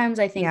lot of times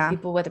I think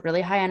people with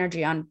really high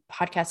energy on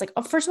podcasts, like,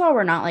 first of all,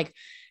 we're not like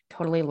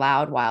totally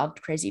loud,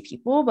 wild, crazy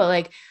people, but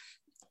like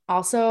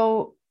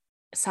also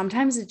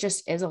sometimes it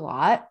just is a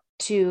lot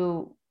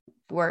to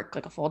work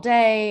like a full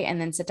day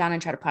and then sit down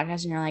and try to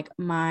podcast and you're like,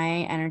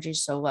 my energy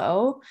is so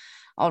low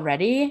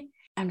already.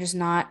 I'm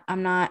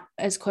not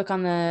as quick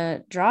on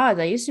the draw as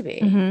I used to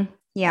be.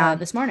 Yeah.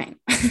 This morning.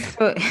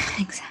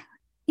 Exactly.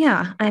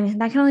 Yeah. I mean,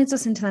 that kind of leads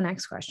us into the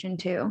next question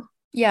too.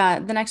 Yeah.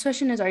 The next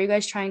question is, are you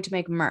guys trying to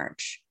make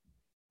merch?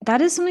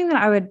 That is something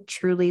that I would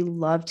truly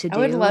love to do.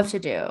 I would love to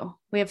do.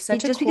 We have such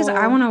just because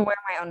I want to wear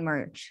my own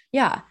merch.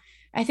 Yeah.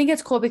 I think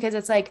it's cool because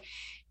it's like,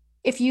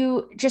 if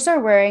you just are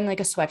wearing like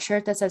a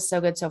sweatshirt that says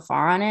So Good So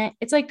Far on it,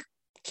 it's like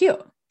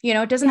cute.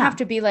 It doesn't have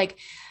to be like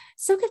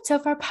So Good So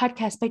Far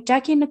podcast by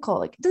Jackie and Nicole.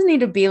 Like it doesn't need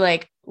to be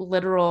like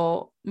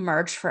literal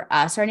merch for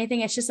us or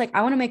anything. It's just like,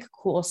 I want to make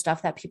cool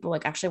stuff that people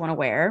like actually want to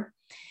wear.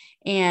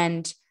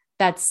 And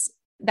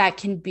that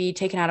can be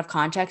taken out of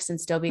context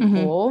and still be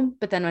cool.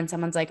 But then when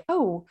someone's like,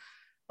 oh,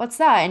 what's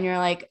that? And you're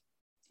like,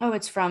 oh,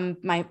 it's from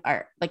my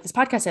art, like this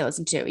podcast I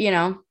listen to,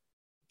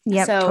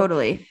 Yeah,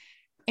 totally.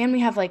 And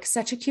we have like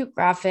such a cute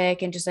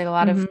graphic and just like a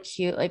lot of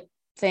cute like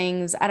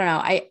things. I don't know.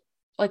 I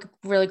like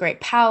really great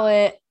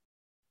palette.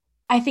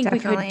 I think we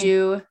could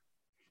do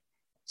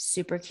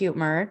super cute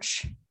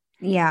merch.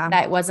 Yeah.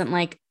 That wasn't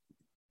like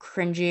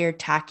cringy or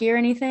tacky or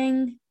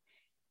anything.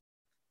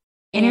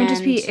 And it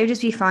would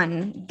just be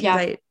fun.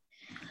 Yeah.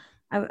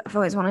 I've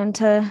always wanted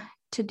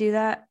to do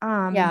that.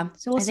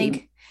 So we'll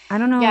see. I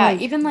don't know. Yeah.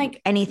 Even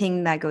like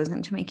anything that goes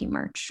into making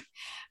merch.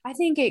 I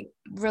think it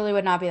really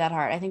would not be that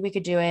hard. I think we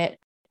could do it.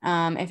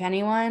 If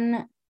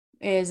anyone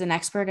is an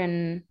expert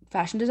in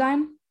fashion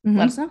design,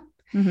 let us know.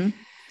 All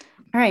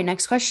right.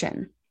 Next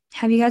question.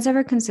 Have you guys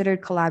ever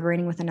considered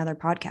collaborating with another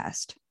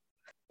podcast?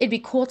 It'd be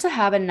cool to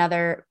have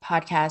another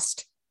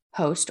podcast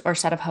host or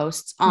set of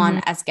hosts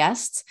on as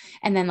guests.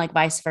 And then like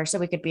vice versa,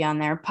 we could be on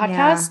their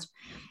podcast.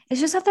 Yeah.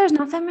 It's just that there's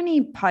not that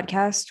many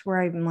podcasts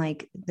where I'm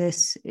like,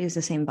 this is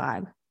the same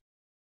vibe.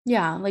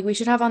 Yeah. Like we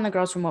should have on the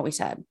Girls From What We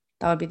Said.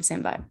 That would be the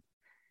same vibe.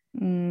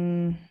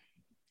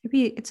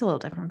 Maybe it's a little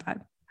different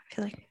vibe. I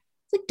feel like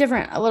it's like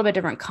different, a little bit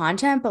different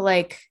content, but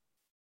like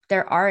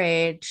they're our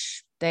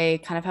age. They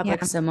kind of have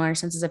like similar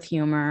senses of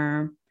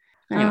humor.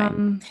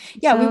 Anyway,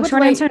 yeah, we would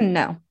short answer,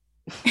 no.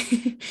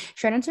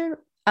 Short answer,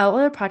 all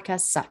other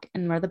podcasts suck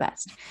and we're the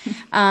best.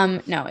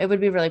 No, it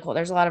would be really cool.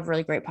 There's a lot of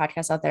really great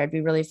podcasts out there. It'd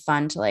be really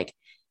fun to like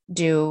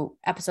do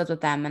episodes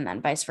with them and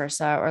then vice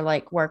versa, or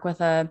like work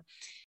with a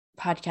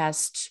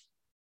podcast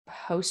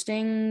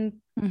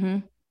hosting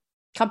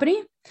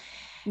company.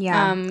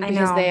 Yeah.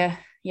 Because they,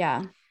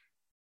 yeah,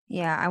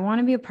 I want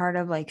to be a part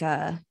of like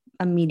a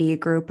media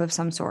group of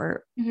some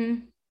sort,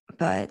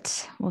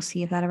 but we'll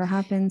see if that ever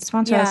happens.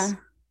 Sponsor us.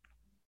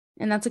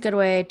 And that's a good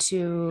way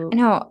to. I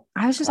know.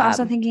 I was just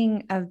also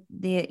thinking of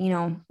the,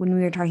 when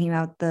we were talking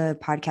about the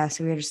podcast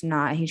we were just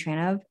not a huge fan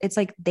of, it's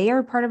like they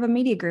are part of a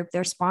media group.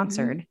 They're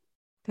sponsored.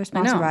 They're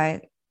sponsored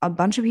by a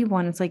bunch of people.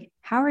 And it's like,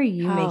 how are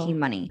you making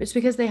money? It's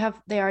because they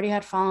already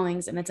had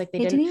followings. And it's like, they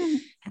didn't even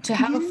to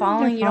have a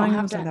following. You don't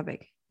have to. That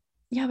big.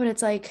 Yeah. But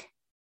it's like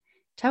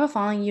to have a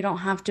following, you don't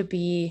have to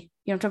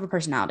have a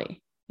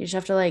personality. You just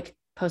have to like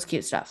post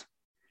cute stuff.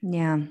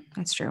 Yeah,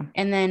 that's true.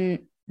 And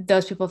then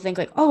those people think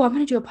like, oh, I'm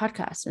going to do a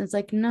podcast. And it's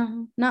like,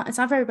 no, it's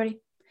not for everybody.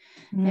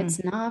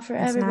 It's not for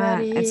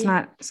everybody. It's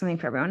not something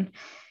for everyone.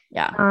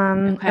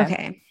 Yeah.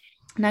 Okay.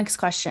 Next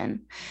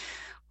question.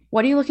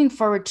 What are you looking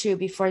forward to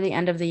before the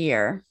end of the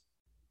year?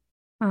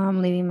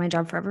 Leaving my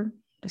job forever.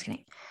 Just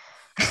kidding.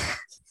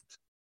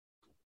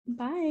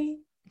 Bye.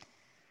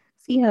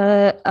 See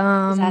ya.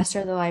 Disaster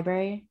at the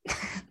library.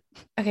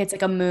 Okay, it's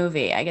like a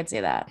movie. I could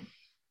see that.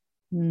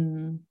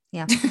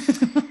 Yeah.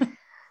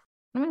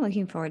 What am I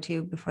looking forward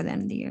to before the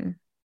end of the year?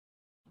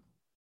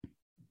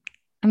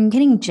 I'm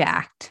getting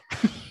jacked.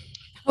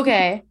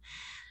 Okay.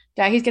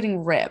 Jackie's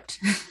getting ripped.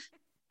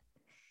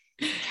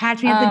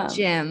 Catch me at the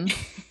gym.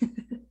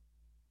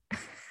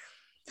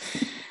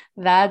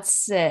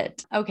 That's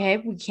it. Okay.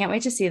 We can't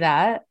wait to see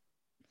that.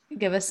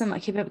 Give us some,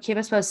 keep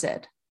us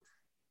posted.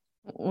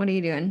 What are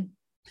you doing?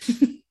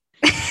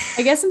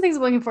 I guess some things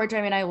I'm looking forward to.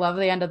 I mean, I love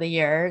the end of the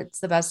year.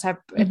 It's the best time.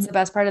 It's the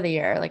best part of the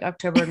year. Like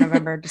October,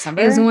 November,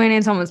 December. Is when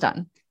it's almost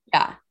done.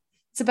 Yeah.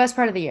 It's the best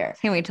part of the year.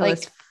 Can't wait till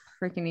this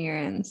freaking year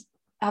ends.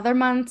 Other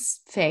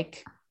months,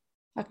 fake.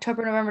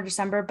 October, November,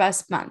 December,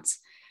 best months.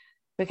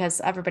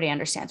 Because everybody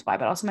understands why.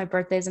 But also my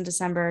birthday's in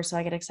December, so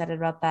I get excited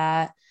about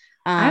that.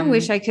 I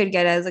wish I could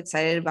get as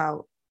excited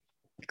about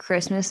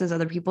Christmas as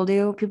other people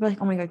do. People are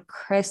like, oh my God,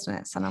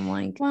 Christmas. And I'm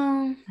like,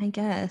 well, I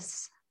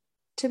guess.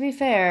 To be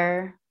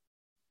fair,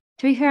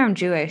 I'm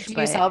Jewish. Do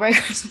you celebrate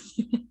Christmas?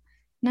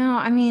 No,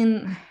 I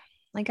mean,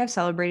 like I've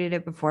celebrated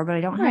it before, but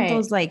I don't have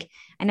those, like,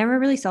 I never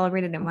really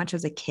celebrated it much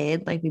as a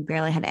kid. Like we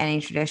barely had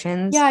any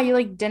traditions. Yeah, you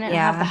like didn't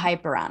have the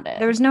hype around it.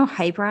 There was no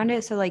hype around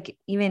it. So like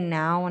even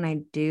now when I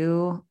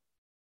do,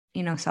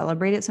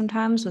 celebrate it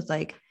sometimes with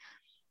like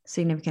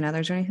significant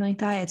others or anything like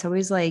that, it's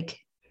always like,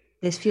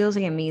 this feels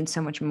like it means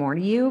so much more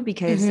to you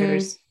because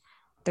there's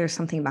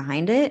something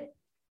behind it.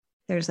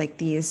 There's like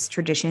these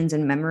traditions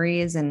and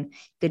memories and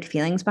good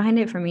feelings behind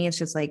it. For me, it's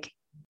just like,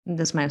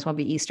 this might as well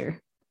be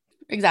Easter.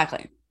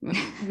 Exactly.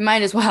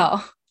 Might as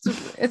well.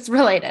 It's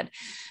related.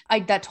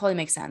 That totally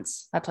makes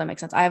sense.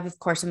 I have, of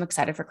course, I'm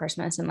excited for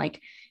Christmas and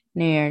like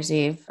New Year's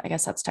Eve. I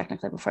guess that's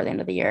technically before the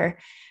end of the year.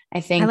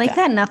 I like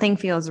that nothing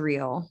feels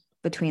real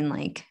between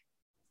like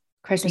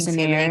Christmas and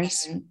New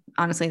Year's. And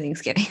honestly,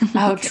 Thanksgiving.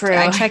 Oh, true.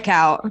 I check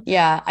out.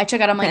 Yeah, I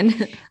check out. I'm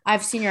like, I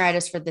have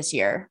senioritis for this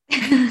year.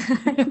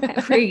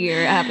 Every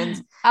year it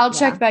happens. I'll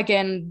check back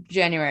in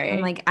January.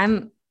 I'm like,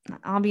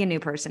 I'll be a new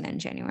person in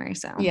January.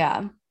 So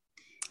yeah.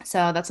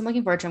 So that's what I'm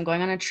looking forward to. I'm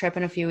going on a trip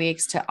in a few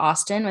weeks to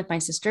Austin with my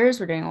sisters.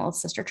 We're doing a little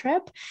sister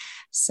trip.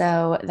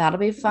 So that'll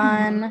be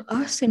fun.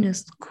 Austin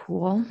is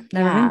cool.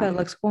 Never been, but it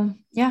looks cool.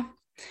 Yeah.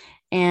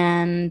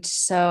 And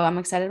so I'm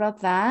excited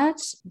about that.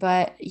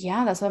 But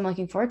yeah, that's what I'm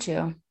looking forward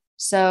to.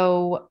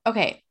 So,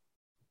 okay.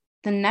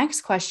 The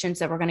next questions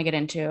that we're going to get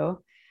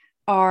into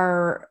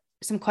are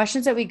some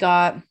questions that we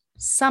got.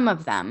 Some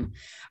of them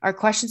are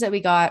questions that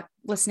we got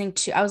I was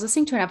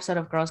listening to an episode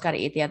of Girls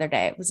Gotta Eat the other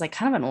day. It was like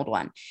kind of an old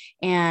one.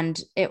 And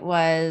it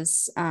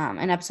was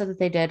an episode that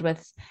they did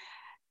with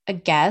a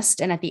guest.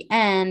 And at the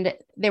end,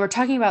 they were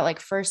talking about like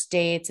first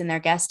dates, and their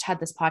guest had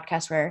this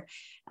podcast where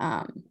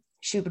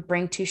she would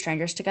bring two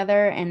strangers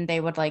together and they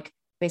would like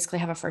basically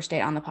have a first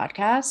date on the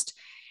podcast.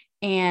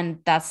 And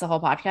that's the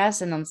whole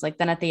podcast. And then it's like,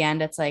 then at the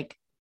end, it's like,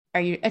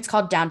 it's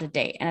called Down to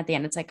Date. And at the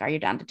end, it's like, are you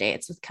down to date?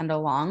 It's with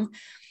Kendall Long.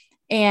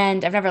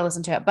 And I've never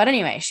listened to it. But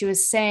anyway, she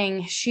was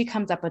saying she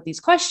comes up with these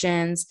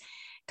questions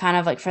kind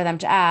of like for them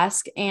to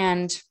ask.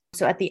 And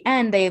so at the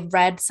end, they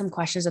read some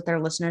questions that their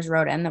listeners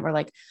wrote in that were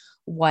like,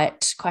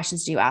 what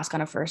questions do you ask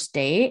on a first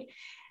date?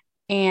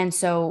 And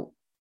so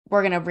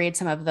we're going to read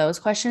some of those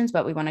questions,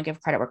 but we want to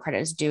give credit where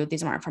credit is due.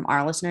 These weren't from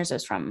our listeners. It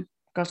was from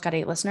Girls Gotta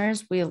Eat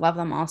listeners. We love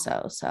them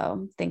also.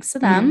 So thanks to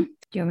them. Do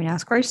you want me to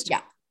ask first?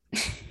 Yeah.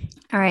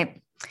 All right.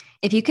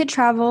 If you could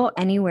travel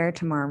anywhere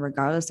tomorrow,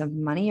 regardless of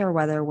money or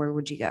weather, where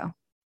would you go?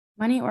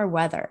 Money or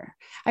weather?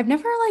 I've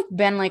never like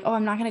been like, oh,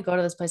 I'm not going to go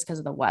to this place because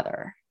of the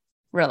weather.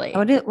 Really?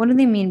 What do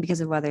they mean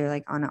because of weather?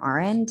 Like on our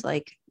end,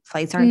 like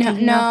flights aren't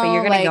taking off, but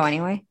you're going to go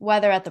anyway?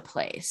 Weather at the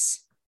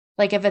place.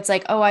 Like if it's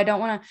like, oh, I don't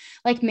want to,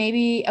 like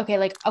maybe,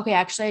 okay,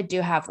 actually I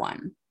do have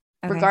one.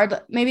 Okay.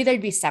 Regardless, maybe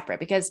they'd be separate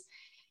because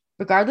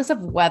regardless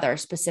of weather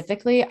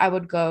specifically, I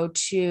would go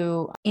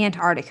to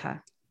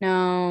Antarctica.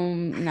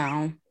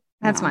 No.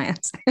 That's my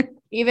answer.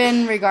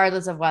 Even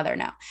regardless of weather,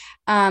 no.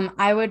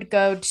 I would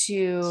go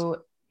to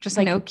just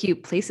like no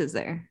cute places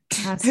there.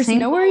 There's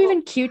nowhere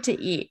even cute to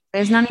eat.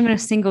 There's not even a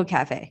single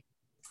cafe.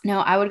 No,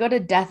 I would go to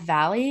Death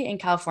Valley in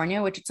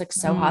California, which it's like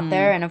so hot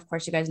there. And of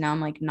course, you guys know I'm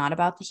like not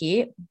about the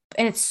heat.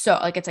 And it's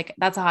like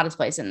that's the hottest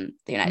place in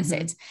the United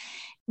States.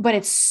 But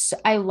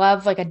I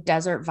love like a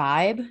desert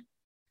vibe.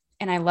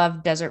 And I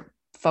love desert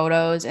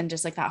photos and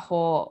just like that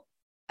whole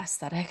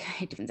aesthetic. I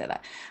hate to even say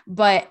that.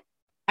 But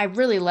I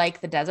really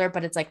like the desert,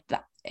 but it's like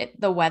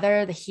the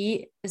weather, the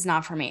heat is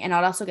not for me. And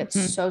it also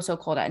gets so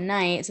cold at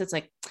night. So it's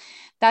like,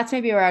 that's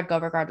maybe where I'd go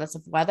regardless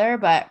of weather,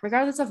 but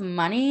regardless of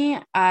money,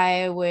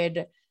 I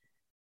would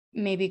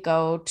maybe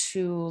go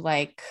to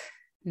like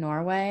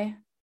Norway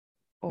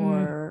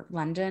or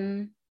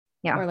London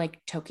or like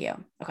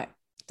Tokyo. Okay.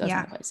 Those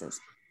are the places.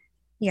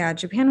 Yeah.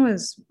 Japan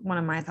was one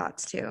of my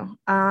thoughts too.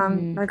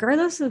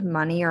 Regardless of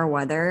money or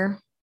weather,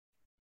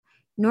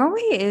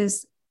 Norway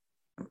is,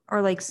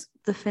 or like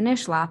the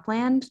Finnish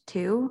Lapland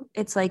too.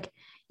 It's like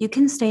you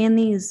can stay in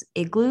these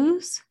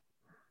igloos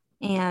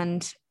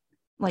and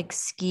like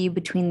ski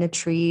between the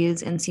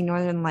trees and see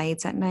northern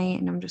lights at night.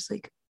 And I'm just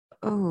like,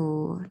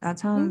 oh, that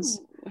sounds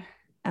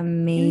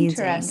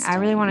amazing. I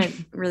really want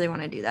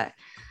to do that.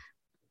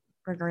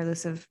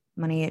 Regardless of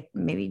money,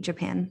 maybe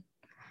Japan.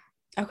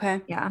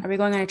 Okay. Yeah. Are we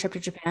going on a trip to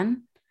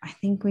Japan? I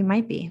think we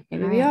might be.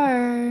 Maybe we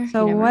are.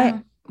 So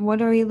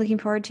what are we looking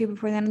forward to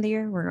before the end of the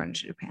year? We're going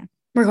to Japan.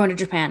 We're going to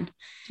Japan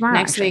tomorrow,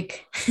 next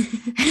week.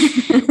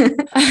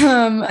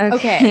 Okay.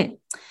 Okay.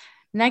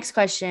 Next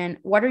question.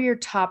 What are your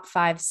top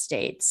 5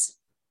 states?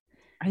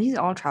 Are these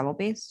all travel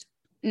based?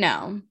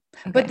 No.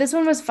 Okay. But this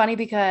one was funny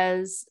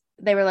because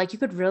they were like, you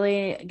could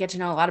really get to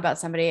know a lot about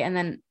somebody. And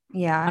then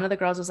one of the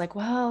girls was like,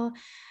 well,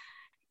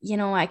 you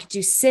know, I could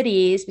do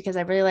cities because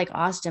I really like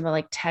Austin, but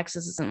like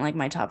Texas isn't like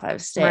my top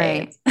 5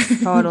 states. Right.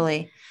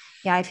 Totally.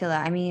 Yeah, I feel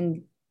that. I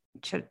mean,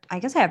 I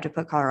guess I have to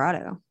put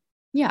Colorado.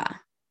 Yeah.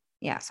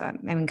 Yeah. So, I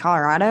mean,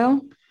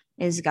 Colorado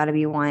is got to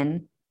be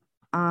one.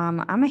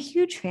 I'm a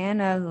huge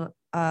fan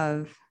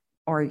of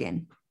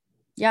Oregon.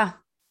 Yeah.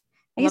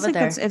 I guess like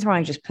it's more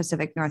like just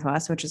Pacific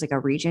Northwest, which is like a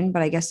region,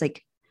 but I guess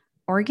like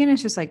Oregon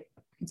is just like,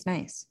 it's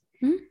nice.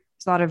 There's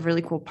a lot of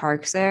really cool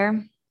parks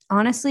there.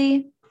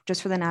 Honestly,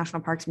 just for the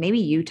national parks, maybe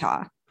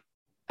Utah.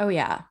 Oh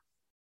yeah.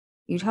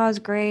 Utah is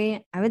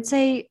great. I would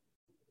say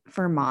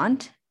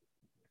Vermont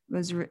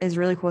is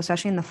really cool,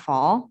 especially in the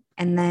fall.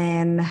 And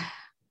then,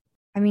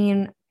 I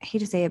mean, I hate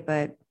to say it,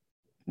 but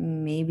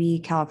maybe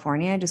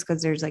California, just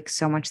because there's like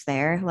so much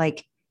there.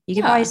 Like you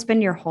could probably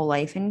spend your whole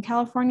life in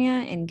California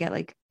and get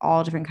like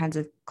all different kinds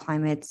of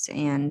climates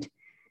and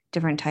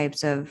different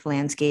types of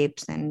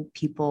landscapes and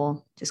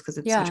people, just because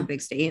it's such a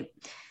big state.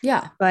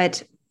 Yeah.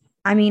 But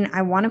I mean,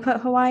 I want to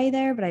put Hawaii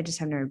there, but I just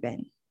have never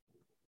been.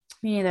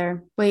 Me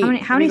neither. Wait,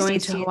 how many going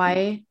states to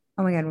Hawaii?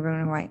 Oh my God, we're going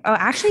to Hawaii. Oh,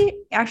 actually,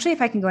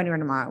 if I can go anywhere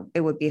tomorrow,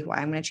 it would be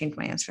Hawaii. I'm going to change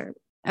my answer.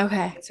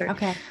 Okay.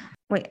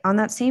 Wait, on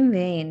that same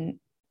vein,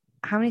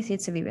 how many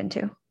states have you been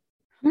to?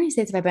 How many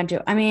states have I been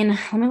to? I mean,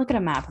 let me look at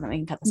a map and then we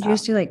can cut this out. You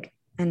just do like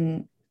a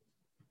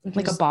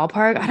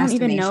ballpark? I don't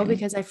even know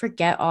because I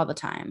forget all the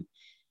time.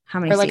 How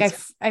many? Or like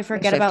I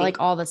forget about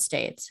like all the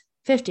states.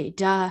 50.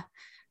 Duh.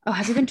 Oh,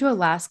 have you been to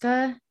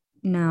Alaska?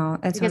 No,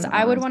 because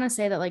I would want to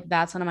say that like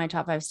that's one of my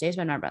top 5 states,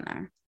 but I've never been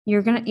there.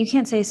 You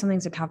can't say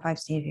something's a top 5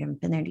 state if you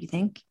haven't been there. Do you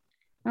think?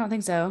 I don't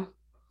think so,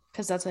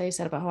 because that's what you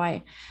said about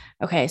Hawaii.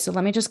 Okay, so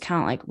let me just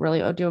count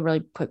I'll do a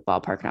really quick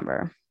ballpark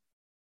number.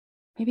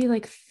 Maybe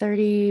like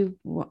 30.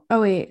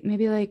 Oh wait,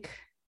 maybe like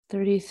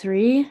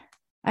 33.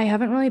 I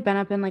haven't really been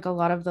up in like a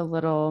lot of the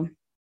little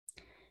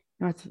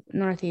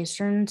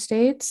northeastern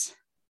states.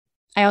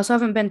 I also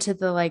haven't been to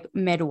the like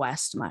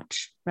Midwest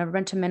much. I've never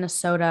been to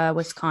Minnesota,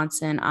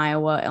 Wisconsin,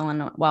 Iowa,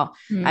 Illinois. Well,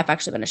 I've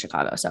actually been to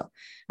Chicago. So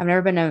I've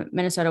never been to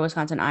Minnesota,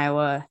 Wisconsin,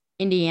 Iowa,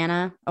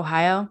 Indiana,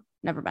 Ohio.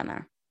 Never been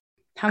there.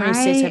 How many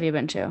states have you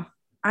been to?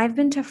 I've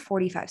been to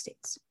 45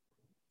 states.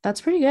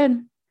 That's pretty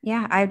good.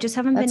 Yeah. I just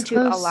haven't been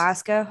to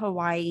Alaska,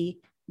 Hawaii,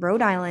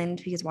 Rhode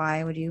Island, because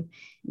why would you?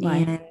 Why?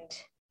 And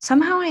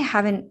somehow I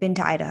haven't been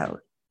to Idaho.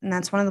 And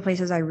that's one of the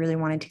places I really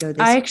wanted to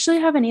go I actually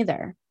haven't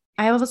either.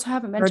 I also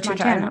haven't been to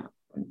Montana.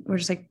 We're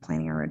just like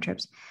planning our road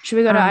trips. Should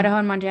we go to Idaho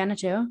and Montana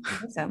too? I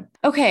think so.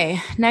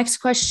 Okay. Next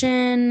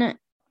question.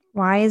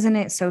 Why isn't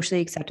it socially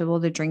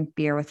acceptable to drink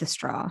beer with a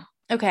straw?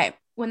 Okay.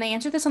 When they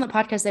answered this on the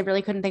podcast, they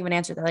really couldn't think of an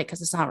answer. They're like,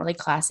 because it's not really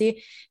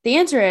classy. The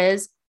answer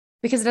is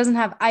because it doesn't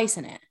have ice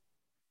in it.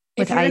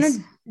 If you're going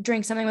to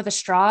drink something with a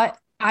straw,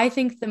 I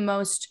think the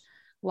most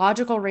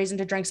logical reason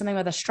to drink something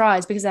with a straw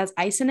is because it has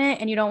ice in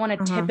it and you don't want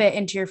to tip it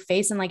into your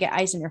face and like get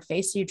ice in your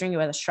face. So you drink it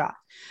with a straw.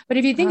 But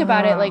if you think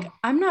about it, like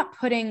I'm not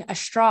putting a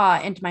straw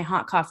into my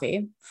hot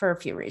coffee for a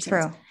few reasons.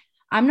 True.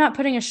 I'm not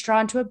putting a straw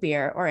into a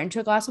beer or into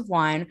a glass of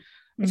wine.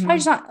 It's probably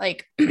just not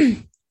like,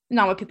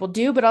 not what people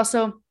do, but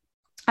also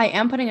I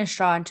am putting a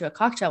straw into a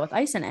cocktail with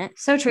ice in it.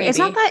 So true. Maybe.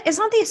 It's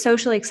not the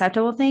socially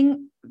acceptable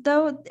thing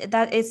though.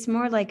 That it's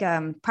more like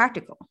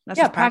practical. That's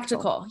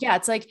practical. Yeah.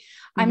 It's like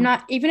I'm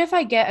not, even if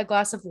I get a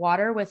glass of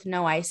water with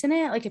no ice in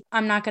it, like if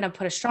I'm not going to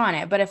put a straw in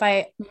it, but if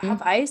I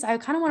have ice, I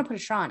kind of want to put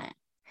a straw in it.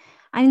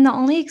 I mean, the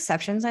only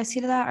exceptions I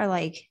see to that are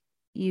like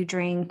you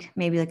drink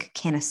maybe like a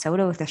can of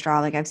soda with a straw.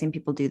 Like I've seen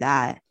people do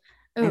that.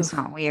 It's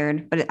not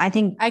weird, but I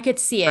think I could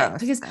see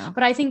it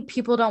but I think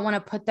people don't want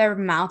to put their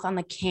mouth on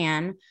the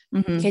can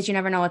because you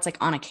never know what's like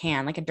on a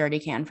can, like a dirty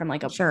can from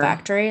like a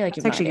factory. Like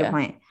that's actually a good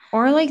point.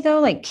 Or like though,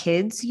 like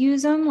kids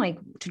use them like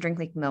to drink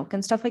like milk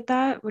and stuff like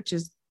that, which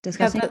is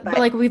disgusting. But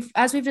like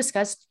as we've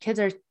discussed,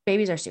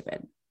 babies are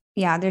stupid.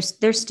 Yeah, they're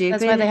stupid.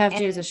 That's why they have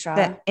to use a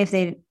straw. If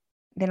they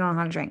don't know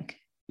how to drink,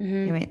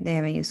 they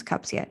haven't used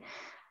cups yet.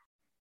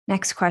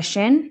 Next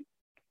question.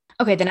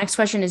 Okay, the next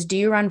question is, do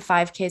you run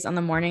 5Ks on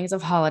the mornings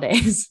of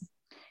holidays?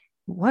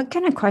 What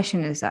kind of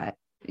question is that?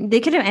 They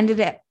could have ended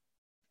it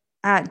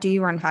at, do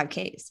you run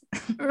 5Ks?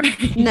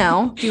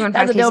 No. Do you run 5Ks?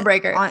 That's a deal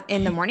breaker.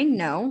 In the morning?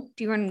 No.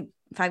 Do you run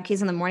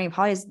 5Ks in the morning of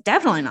holidays?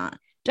 Definitely not.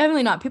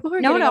 Definitely not. People who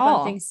are getting up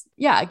on things.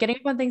 Yeah, getting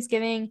up on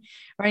Thanksgiving,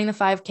 running the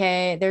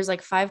 5K. There's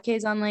like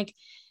 5Ks on like,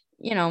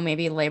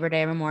 maybe Labor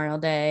Day, Memorial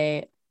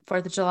Day,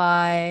 4th of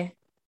July.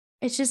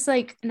 It's just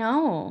like,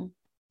 no.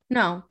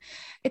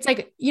 It's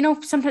like,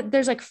 sometimes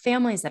there's like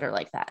families that are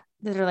like that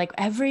are like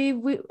every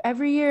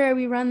year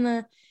we run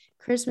the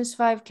Christmas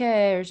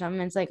 5K or something.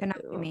 It's like,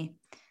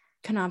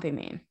 cannot be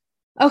me.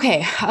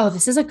 Okay. Oh,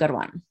 this is a good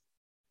one.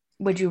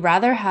 Would you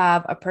rather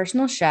have a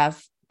personal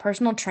chef,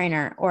 personal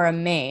trainer, or a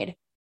maid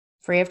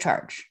free of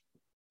charge?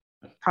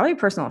 Probably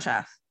personal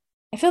chef.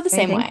 I feel the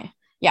same way.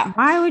 Yeah.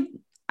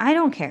 I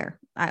don't care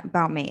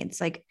about maids.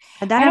 Like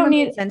that don't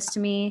make sense to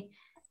me.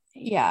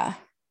 Yeah.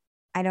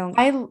 I don't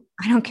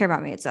care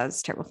about maids.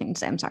 That's a terrible thing to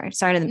say. I'm sorry.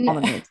 Sorry to all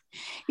the maids.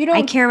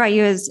 I care about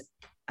you as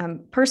a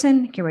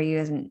person. I care about you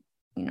as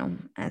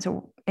as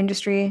an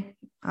industry.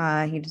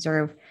 You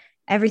deserve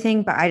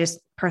everything, but I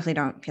just personally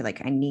don't feel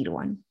like I need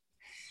one.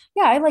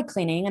 Yeah, I like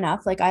cleaning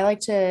enough. Like I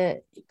like to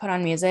put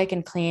on music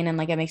and clean, and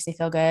like it makes me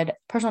feel good.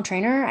 Personal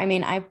trainer. I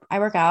mean, I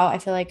work out. I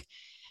feel like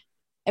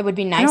it would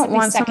be nice. I don't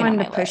want someone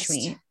to push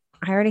me.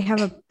 I already have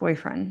a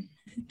boyfriend.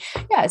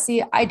 Yeah,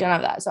 see, I don't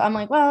have that. So I'm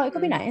like, well, it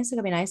could be nice. It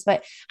could be nice.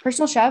 But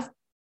personal chef,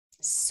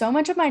 so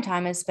much of my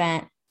time is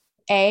spent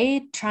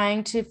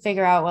trying to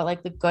figure out what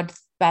like the good,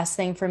 best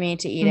thing for me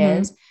to eat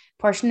is,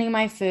 portioning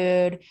my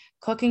food,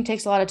 cooking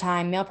takes a lot of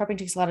time, meal prepping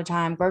takes a lot of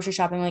time, grocery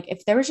shopping. Like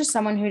if there was just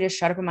someone who just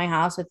showed up in my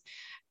house with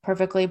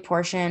perfectly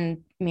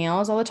portioned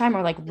meals all the time,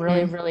 or like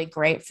really, really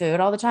great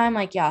food all the time,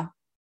 like, yeah,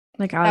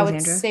 like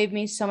Alexandra, that would save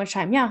me so much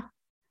time. Yeah.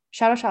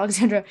 Shout out to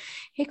Alexandra.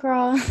 Hey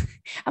girl.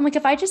 I'm like,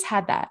 if I just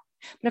had that,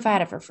 but if I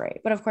had it for free,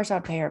 but of course I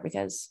would pay her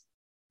because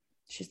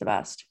she's the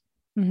best.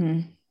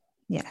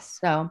 Yes.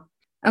 So,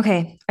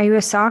 okay. Are you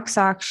a sock,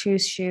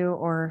 shoe,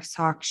 or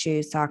sock,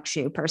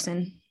 shoe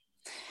person?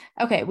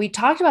 Okay. We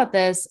talked about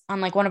this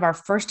on like one of our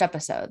first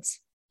episodes.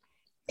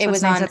 So it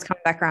was nice on, that's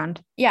coming back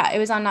around. Yeah. It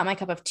was on Not My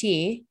Cup of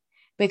Tea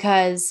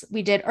because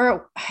we did,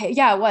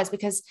 it was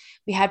because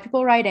we had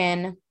people write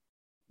in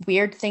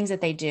weird things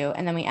that they do.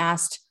 And then we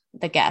asked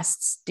the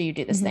guests, do you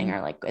do this thing?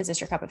 Or like, is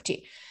this your cup of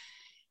tea?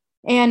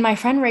 And my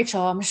friend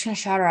Rachel, I'm just going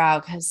to shout her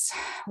out because,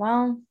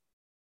 well,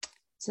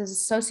 this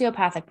is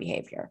sociopathic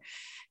behavior.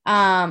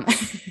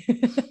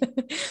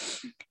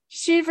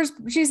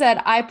 She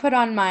said, I put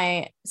on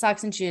my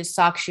socks and shoes,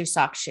 sock,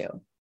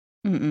 shoe.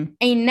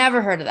 I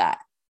never heard of that.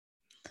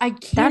 I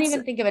can't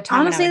even think of a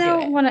time. Honestly,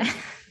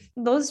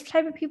 those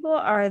type of people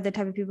are the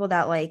type of people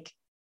that like,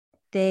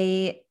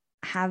 they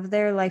have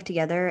their life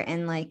together,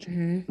 and like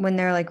when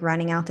they're like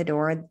running out the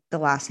door, the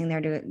last thing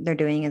they're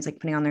doing is like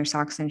putting on their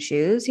socks and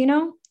shoes,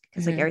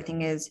 because like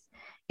everything is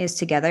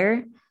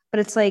together. But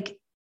it's like,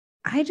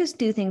 I just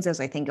do things as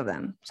I think of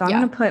them. So I'm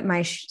going to put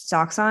my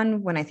socks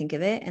on when I think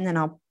of it, and then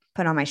I'll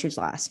put on my shoes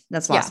last.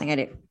 That's the last thing I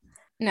do.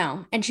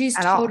 No. And she's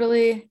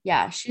totally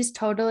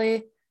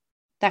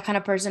that kind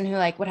of person who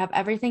like would have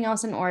everything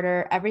else in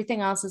order.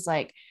 Everything else is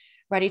like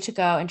ready to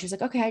go. And she's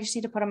like, okay, I just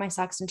need to put on my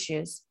socks and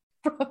shoes.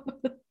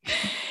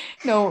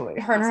 No,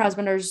 her and her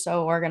husband are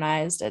so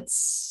organized.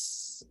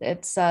 It's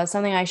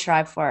something I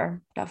strive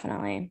for.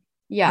 Definitely.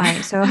 Yeah. All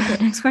right, so the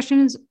next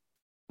question is,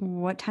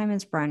 what time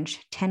is brunch?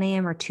 10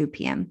 a.m. or 2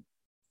 p.m.?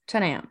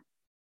 10 a.m.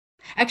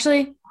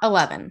 Actually,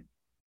 11.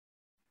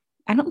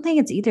 I don't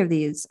think it's either of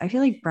these. I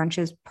feel like brunch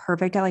is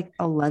perfect at like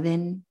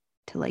 11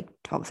 to like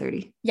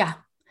 12:30. Yeah.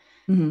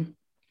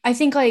 I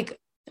think like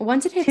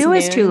once it hits 2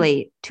 is too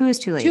late. 2 is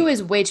too late. 2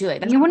 is way too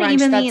late. You wouldn't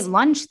even eat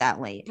lunch that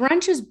late.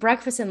 Brunch is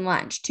breakfast and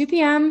lunch. 2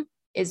 p.m.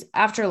 is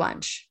after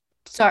lunch.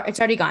 So it's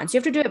already gone. So you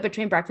have to do it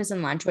between breakfast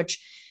and lunch,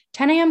 which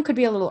 10 a.m. could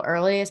be a little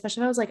early,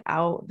 especially if I was like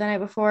out the night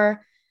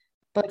before.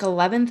 But like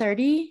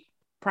 11:30,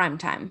 prime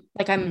time.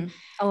 Like I'm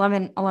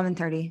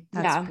 11:30.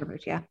 That's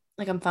perfect. Yeah.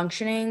 Like I'm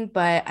functioning,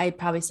 but I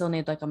probably still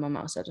need like a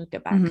mimosa to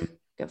get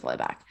fully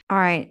back. All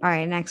right.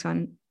 Next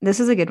one. This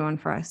is a good one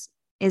for us.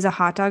 Is a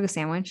hot dog a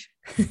sandwich?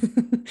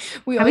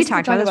 We always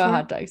talk about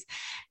hot dogs.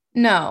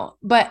 No,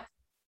 but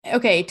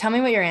Okay, tell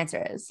me what your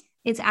answer is.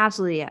 It's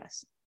absolutely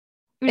yes.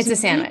 It's a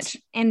sandwich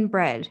and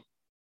bread.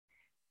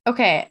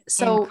 Okay,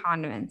 so and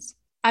condiments.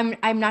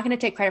 I'm not going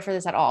to take credit for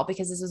this at all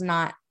because this was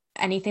not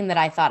anything that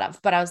I thought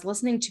of. But I was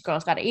listening to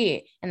Girls Gotta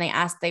Eat, and they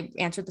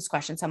answered this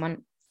question.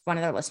 One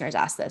of their listeners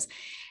asked this,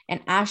 and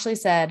Ashley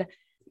said,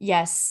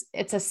 "Yes,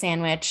 it's a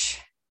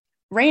sandwich."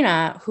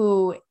 Raina,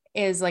 who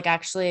is like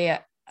actually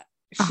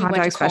she went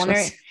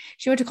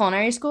to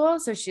culinary school,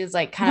 so she's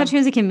like I thought she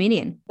was a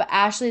comedian. But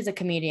Ashley's a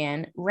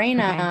comedian.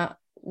 Raina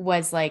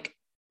was like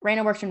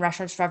Raina worked in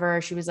restaurants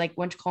forever. She was like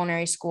went to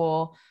culinary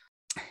school.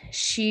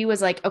 She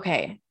was like,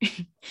 okay,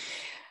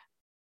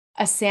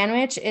 a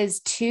sandwich is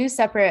 2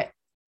 separate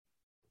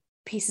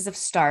pieces of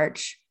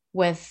starch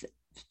with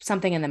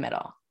something in the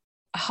middle.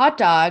 A hot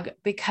dog,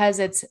 because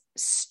it's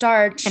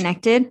starch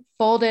connected,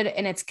 folded,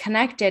 and it's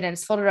connected and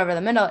it's folded over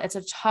the middle, it's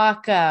a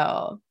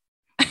taco.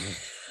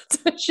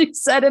 That's what she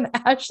said, and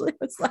Ashley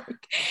was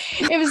like,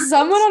 if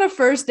someone on a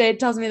first date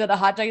tells me that a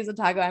hot dog is a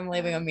taco, I'm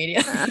leaving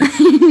immediately.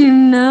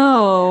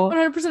 No.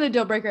 100% a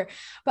deal breaker.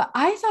 But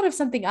I thought of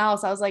something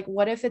else. I was like,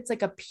 what if it's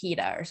like a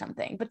pita or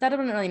something? But that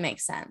doesn't really make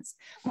sense.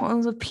 Well,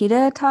 was a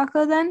pita a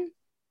taco then?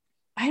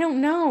 I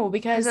don't know,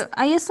 because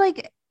I guess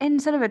like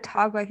instead of a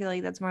taco, I feel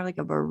like that's more like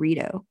a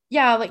burrito.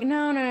 Yeah, like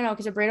no,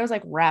 because a burrito is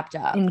like wrapped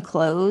up,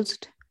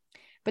 enclosed.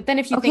 But then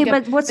if you think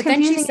but what's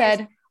confusing then she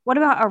said, what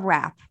about a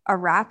wrap? A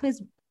wrap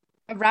is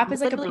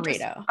like a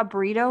burrito. A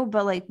burrito,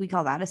 but like we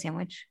call that a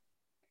sandwich.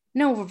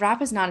 No, a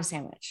wrap is not a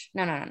sandwich.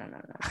 No.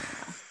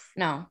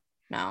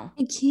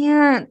 I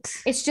can't.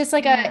 It's just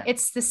like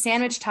it's the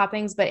sandwich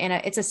toppings, but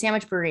it's a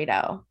sandwich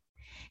burrito.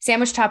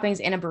 Sandwich toppings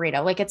in a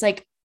burrito. Like it's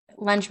like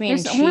lunch meat and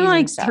cheese. There's only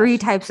like 3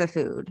 types of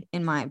food,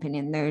 in my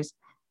opinion. There's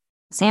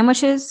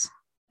sandwiches,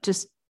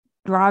 just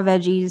raw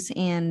veggies,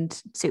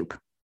 and soup.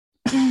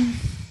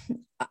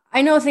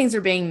 I know things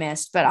are being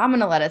missed, but I'm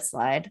gonna let it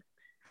slide.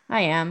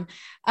 I am.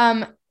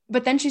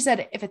 But then she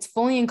said, if it's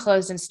fully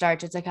enclosed in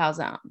starch, it's a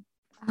calzone.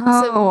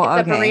 So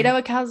is a burrito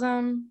a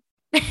calzone?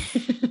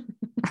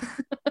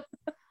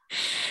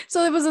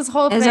 So it was this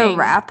whole thing. Is a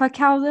wrap a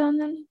calzone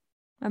then?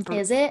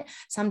 Is it?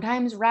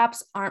 Sometimes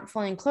wraps aren't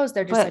fully enclosed.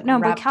 They're just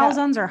but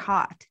calzones are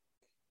hot.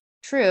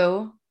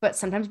 True, but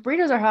sometimes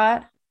burritos are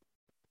hot.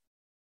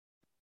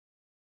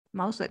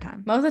 Most of the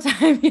time.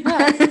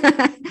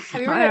 Yeah.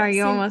 Have you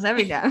ever almost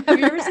every time? Have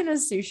you ever seen a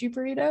sushi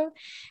burrito?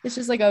 It's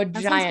just like a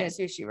giant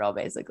sushi roll,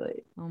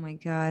 basically. Oh my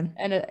god.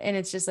 And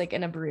it's just like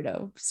in a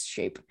burrito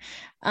shape.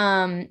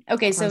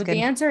 Okay, so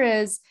the answer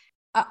is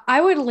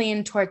I would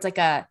lean towards like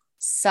a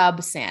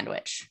sub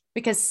sandwich,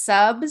 because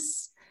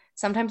subs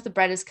sometimes the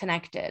bread is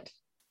connected.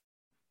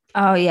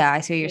 Oh yeah, I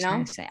see what you're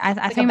trying to say.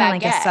 I think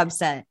like a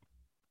subset.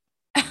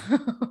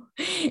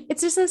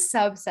 It's just a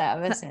subset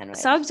of a sandwich.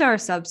 Subs are a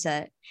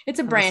subset. It's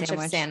a branch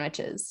of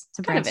sandwiches. It's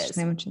a branch of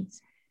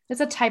sandwiches. It's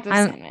a type of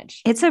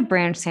sandwich. It's a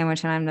branch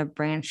sandwich, and I'm the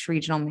branch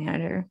regional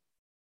manager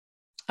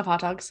of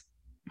hot dogs.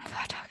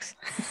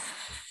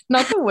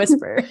 Not the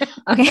whisper.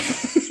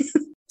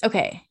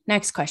 Okay.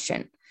 Next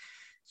question.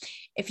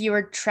 If you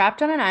were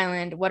trapped on an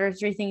island, what are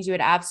 3 things you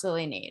would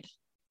absolutely need?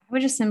 I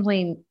would just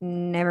simply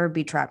never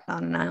be trapped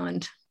on an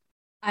island.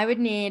 I would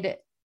need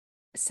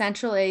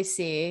central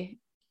AC.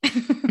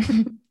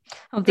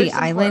 Of the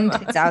island.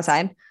 It's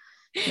outside.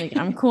 Like,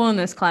 I'm cooling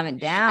this climate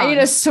down. I need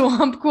a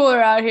swamp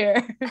cooler out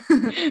here.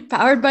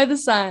 Powered by the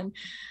sun.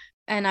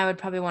 And I would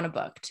probably want a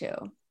book too.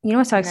 You know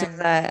what sucks is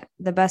that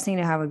the best thing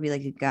to have would be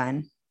like a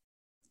gun.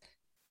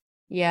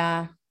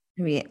 Yeah.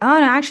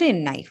 Actually a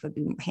knife would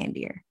be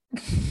handier.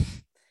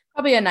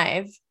 Probably a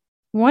knife.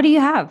 What do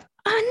you have?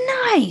 A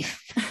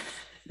knife.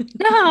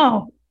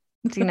 No.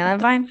 Do you know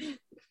that vine?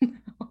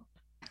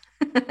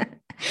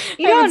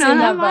 You don't know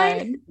that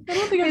vine? I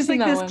don't think I've seen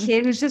like that this one.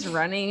 Kid who's just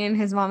running, and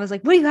his mom is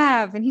like, "What do you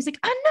have?" And he's like,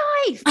 "A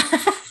knife."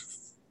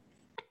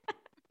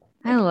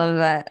 I love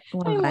that.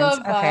 I love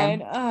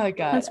Vine. Oh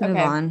god. Let's move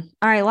on.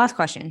 All right, last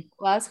question.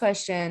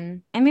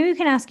 And maybe we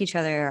can ask each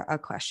other a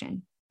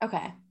question.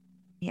 Okay.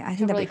 Yeah, I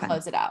think that'd really be fun.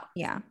 Close it out.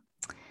 Yeah.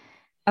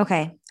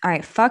 Okay. All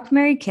right. Fuck,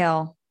 marry,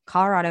 kill.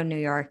 Colorado, New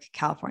York,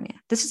 California.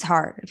 This is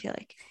hard. I feel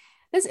like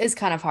this is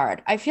kind of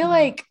hard. I feel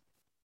like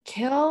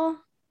kill.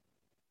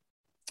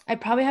 I'd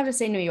probably have to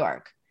say New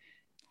York.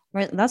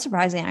 Right. That's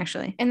surprising,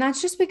 actually. And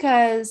that's just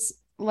because,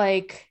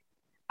 like,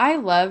 I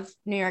love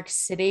New York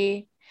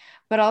City,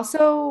 but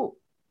also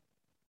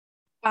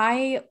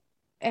I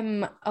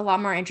am a lot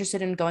more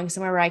interested in going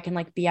somewhere where I can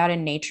like be out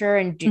in nature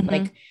and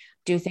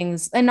do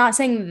things. And not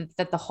saying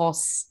that the whole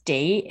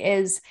state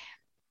is.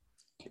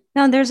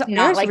 No, there's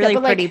like really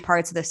pretty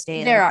parts of the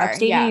state. There are.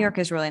 Upstate New York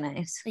is really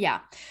nice. Yeah.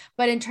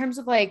 But in terms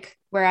of like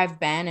where I've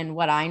been and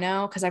what I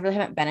know, because I really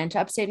haven't been into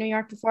upstate New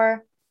York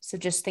before. So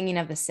just thinking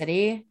of the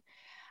city,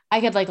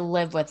 I could like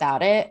live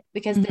without it,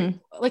 because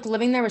like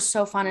living there was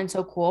so fun and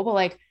so cool, but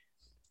like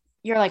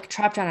you're like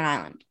trapped on an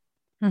island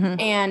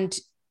and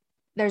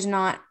there's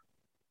not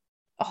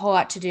a whole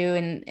lot to do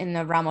in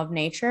the realm of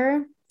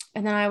nature.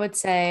 And then I would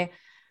say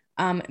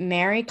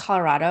marry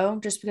Colorado,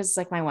 just because it's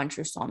like my one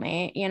true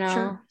soulmate, you know.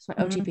 Sure. It's my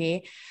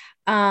OTP.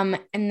 And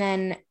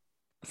then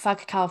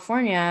fuck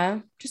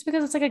California just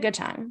because it's like a good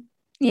time.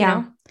 Yeah.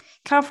 You know?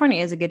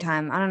 California is a good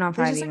time. I don't know if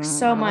There's I'd just even like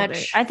so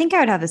much. I think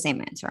I would have the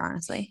same answer,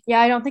 honestly. Yeah,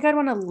 I don't think I'd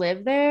want to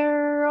live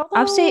there.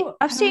 Although,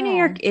 upstate New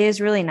York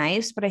is really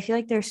nice, but I feel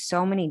like there's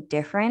so many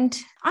different.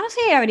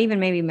 Honestly, I would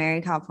even maybe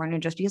marry California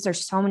just because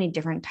there's so many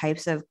different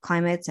types of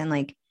climates and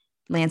like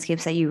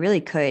landscapes that you really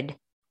could,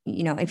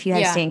 you know, if you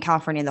had to stay in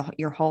California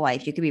your whole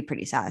life, you could be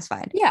pretty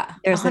satisfied. Yeah,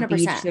 there's 100%. The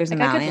beach, there's the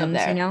like, mountains, I could live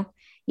there. You know.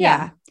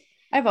 Yeah.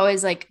 I've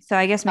always like. So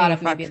I guess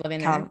maybe maybe living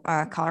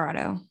there.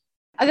 Colorado.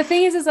 The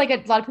thing is like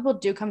a lot of people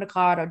do come to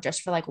Colorado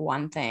just for like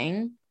one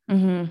thing.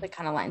 Mm-hmm. That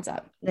kind of lines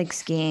up. Like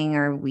skiing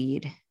or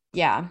weed.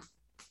 Yeah.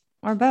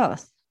 Or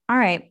both. All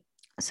right.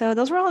 So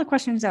those were all the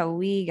questions that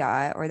we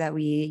got or that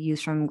we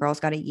used from Girls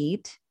Gotta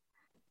Eat.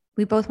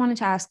 We both wanted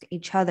to ask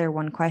each other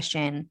one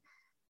question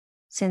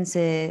since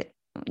it,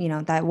 you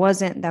know,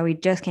 that we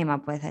just came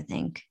up with, I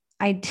think.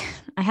 I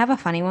have a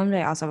funny one, but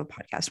I also have a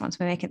podcast one.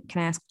 So maybe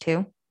can I ask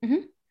two?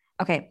 Mm-hmm.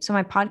 Okay. So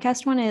my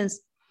podcast one is,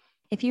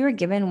 if you were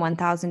given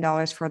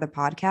 $1,000 for the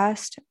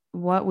podcast,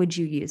 what would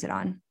you use it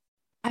on?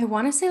 I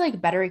want to say like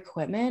better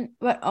equipment,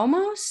 but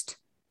almost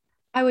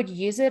I would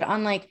use it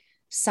on like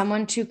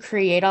someone to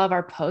create all of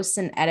our posts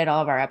and edit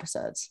all of our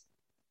episodes,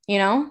 you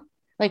know,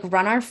 like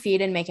run our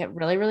feed and make it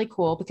really, really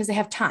cool because they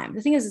have time.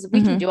 The thing is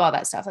we can do all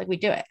that stuff. Like we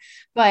do it,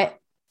 but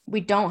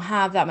we don't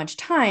have that much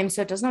time.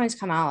 So it doesn't always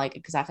come out like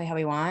exactly how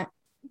we want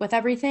with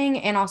everything.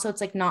 And also it's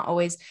like not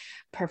always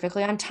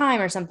perfectly on time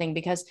or something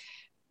because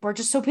we're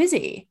just so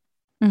busy.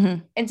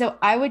 Mm-hmm. And so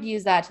I would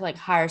use that to like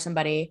hire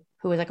somebody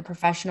who was like a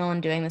professional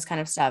in doing this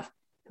kind of stuff,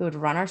 who would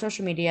run our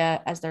social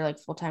media as their like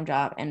full-time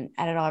job and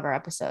edit all of our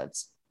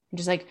episodes and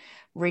just like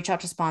reach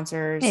out to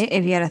sponsors.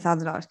 If you had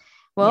 $1,000,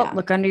 well,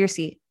 look under your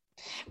seat.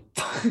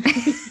 What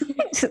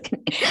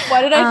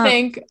did I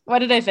think? What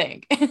did I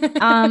think?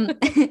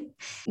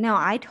 No,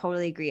 I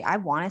totally agree. I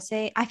want to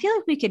say, I feel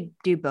like we could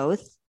do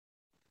both,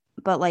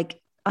 but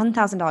like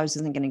 $1,000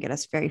 isn't going to get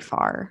us very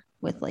far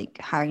with like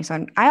hiring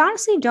someone. I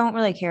honestly don't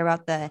really care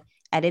about the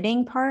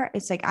editing part.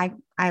 It's like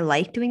I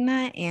like doing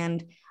that,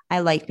 and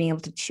I like being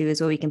able to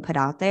choose what we can put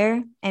out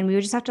there, and we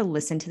would just have to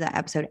listen to the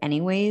episode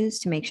anyways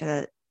to make sure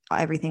that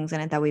everything's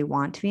in it that we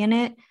want to be in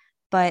it.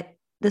 But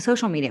the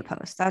social media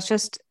post, that's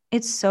just,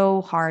 it's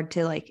so hard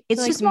to like,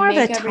 it's just more of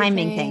a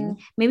timing thing.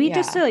 Maybe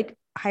just to like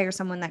hire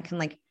someone that can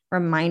like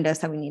remind us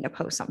that we need to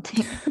post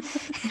something.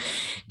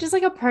 Just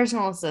like a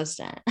personal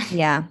assistant.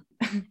 Yeah.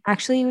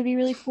 Actually, it would be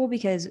really cool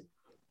because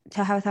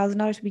to have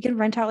 $1,000, we could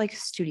rent out like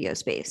studio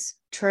space.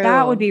 True.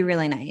 That would be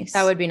really nice.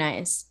 That would be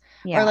nice.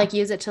 Yeah. Or like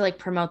use it to like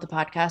promote the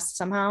podcast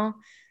somehow.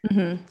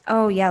 Mm-hmm.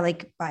 Oh yeah.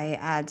 Like buy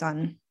ads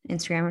on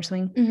Instagram or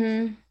something.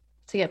 Mm-hmm.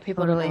 To get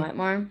people to know it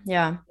more.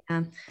 Yeah.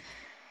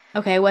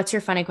 Okay. What's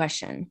your funny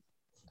question?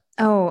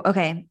 Oh,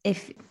 okay.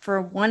 If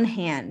for one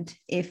hand,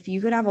 if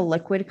you could have a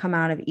liquid come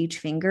out of each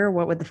finger,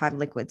 what would the 5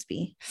 liquids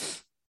be?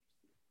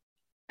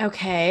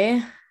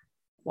 Okay.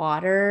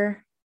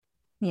 Water.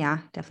 Yeah,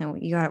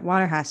 definitely.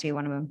 Water has to be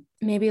one of them.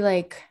 Maybe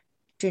like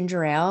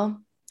ginger ale.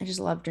 I just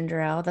love ginger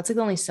ale. That's like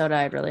the only soda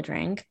I'd really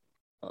drink.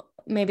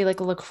 Maybe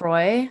like a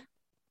LaCroix,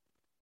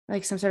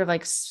 like some sort of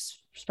like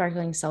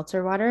sparkling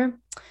seltzer water.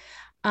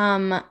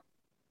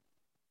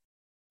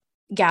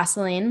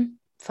 Gasoline.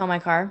 Fill my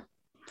car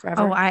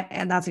forever. Oh,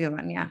 and that's a good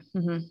one. Yeah.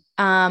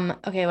 Mm-hmm.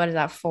 Okay. What is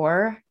that?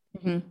 4?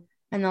 Mm-hmm.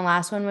 And the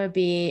last one would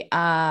be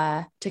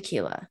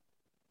tequila.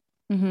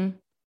 Mm-hmm.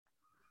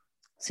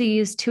 So you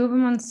use 2 of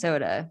them on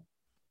soda.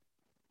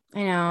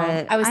 I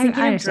know. I was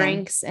thinking of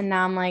drinks, and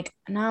now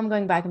I'm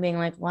going back and being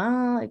like,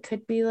 well, it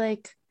could be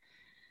like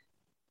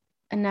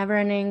a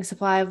never-ending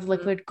supply of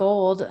liquid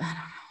gold. I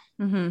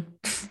don't know.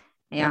 Mm-hmm.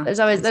 Yeah. There's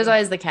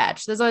always the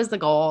catch. There's always the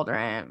gold,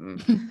 right?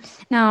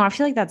 No, I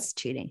feel like that's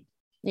cheating.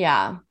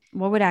 Yeah.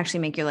 What would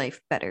actually make your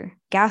life better?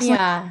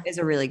 Gasoline is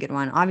a really good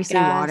one. Obviously,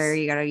 water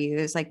you got to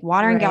use. Like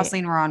water and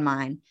gasoline were on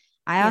mine.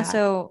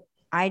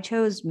 I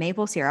chose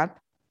maple syrup.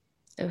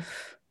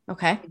 Oof.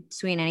 Okay.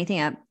 Sweeten anything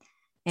up.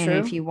 And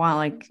if you want,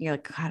 like, you're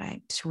like, God,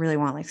 I just really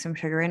want like some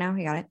sugar right now.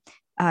 You got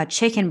it.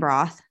 Chicken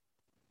broth.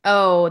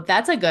 Oh,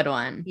 that's a good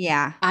one.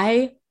 Yeah.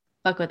 I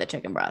fuck with a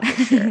chicken broth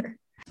for sure.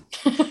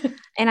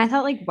 And I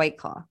thought like White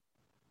Claw.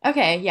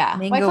 Okay. Yeah.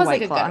 White Claw's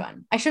like a good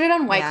one. I should have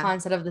done White Claw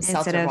instead of the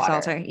seltzer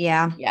water.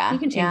 Yeah. Yeah. You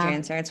can change your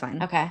answer. It's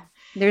fine. Okay.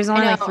 There's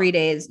only like 3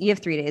 days. You have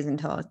 3 days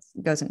until it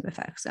goes into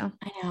effect. So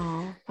I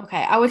know.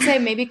 Okay. I would say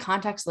maybe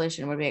contact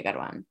solution would be a good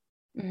one.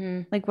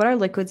 Mm-hmm. Like, what are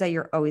liquids that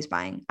you're always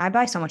buying? I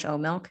buy so much oat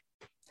milk.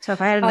 So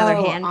if I had another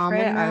hand for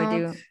it, I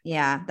would do.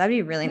 Yeah, that'd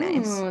be really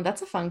nice. Ooh,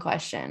 that's a fun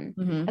question.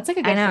 Mm-hmm. That's like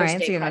a good first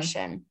date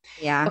question.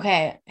 Yeah.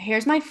 Okay.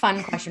 Here's my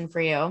fun question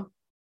for you.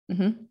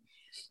 Mm-hmm.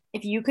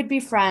 If you could be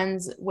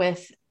friends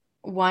with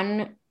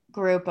one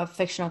group of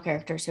fictional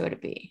characters, who would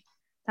it be?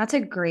 That's a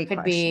great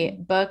question. Could be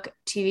book,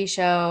 TV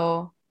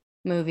show,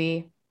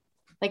 movie.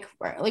 Like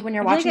when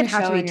you're watching a show,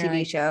 have to be a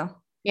TV show.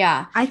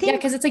 Yeah, I think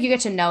because it's like you get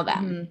to know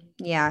them.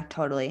 Mm-hmm. Yeah,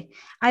 totally.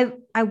 I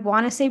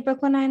want to say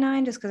Brooklyn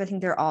Nine-Nine just because I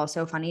think they're all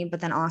so funny, but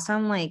then also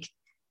I'm like,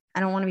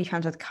 I don't want to be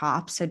friends with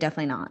cops, so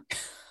definitely not.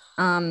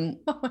 Oh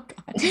my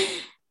God.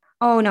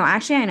 Oh no,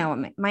 actually I know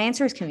what my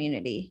answer is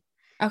Community.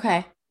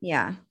 Okay.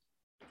 Yeah.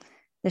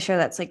 The show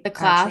that's like the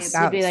class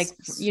about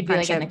you'd be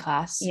like in the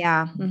class.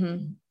 Yeah.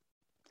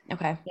 Mm-hmm.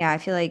 Okay. Yeah, I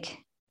feel like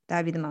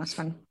that'd be the most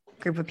fun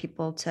group of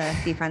people to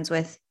be friends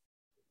with.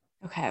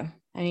 Okay.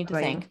 I need to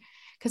think.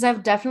 Because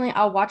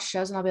I'll watch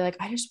shows and I'll be like,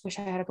 I just wish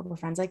I had a couple of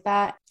friends like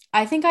that.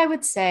 I think I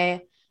would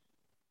say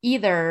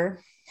either,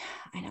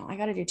 I know I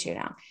got to do two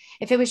now.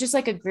 If it was just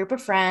like a group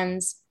of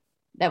friends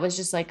that was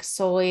just like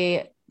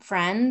solely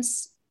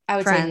friends, I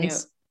would say New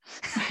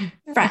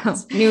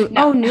Friends. New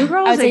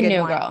Girl. I would say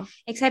New Girl.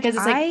 Except because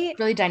it's like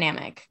really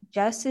dynamic.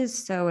 Jess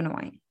is so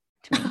annoying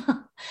to me.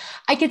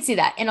 I could see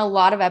that in a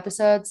lot of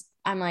episodes.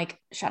 I'm like,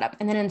 shut up.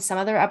 And then in some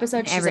other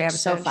episodes, she's like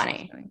so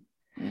funny.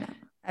 No,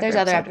 there's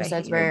other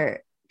episodes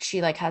where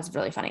she like has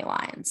really funny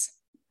lines.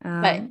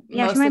 But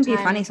yeah, she might be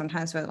funny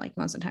sometimes, but like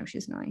most of the time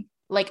she's annoying.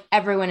 Like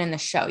everyone in the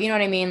show, you know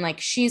what I mean? Like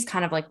she's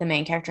kind of like the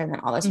main character, and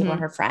then all those people are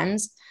her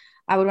friends.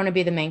 I would want to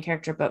be the main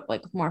character, but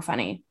like more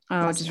funny.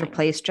 Oh, just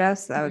replace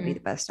Jess. That would be the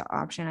best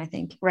option, I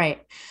think.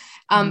 Right.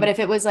 But if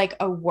it was like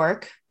a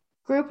work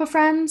group of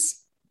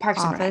friends,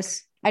 Parks and Rec.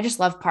 I just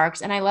love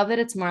Parks, and I love that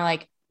it's more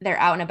like they're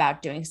out and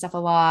about doing stuff a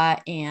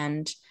lot,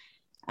 and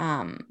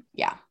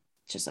yeah,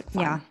 it's just like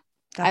fun. Yeah,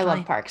 definitely. I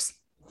love Parks,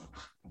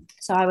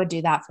 so I would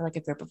do that for like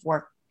a group of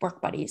work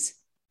buddies.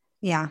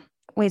 Yeah.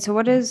 Wait. So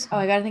what is? Oh,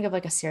 I got to think of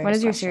like a serious. What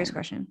is your serious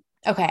question?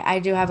 Okay, I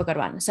do have a good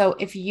one. So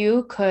if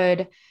you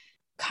could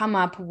come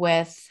up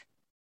with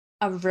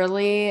a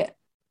really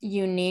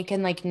unique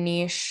and like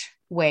niche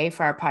way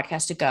for our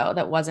podcast to go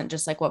that wasn't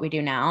just like what we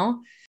do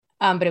now,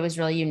 but it was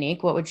really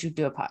unique, what would you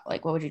do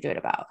what would you do it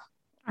about?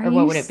 Or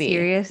what would it be?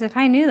 Serious? If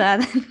I knew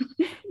that.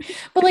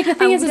 But like the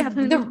thing is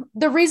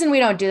the reason we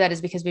don't do that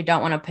is because we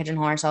don't want to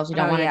pigeonhole ourselves. We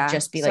don't want to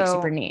just be like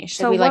super niche.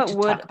 So we like to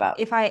talk about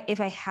if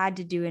I had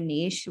to do a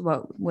niche,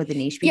 what would the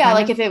niche be? Yeah,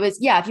 like if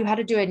you had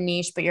to do a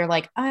niche, but you're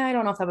like, I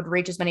don't know if that would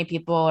reach as many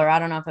people, or I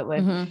don't know if it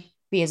would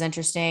be as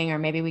interesting, or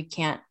maybe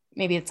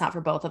it's not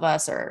for both of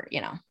us, or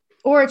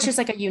or it's just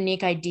like a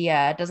unique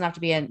idea. It doesn't have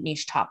to be a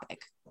niche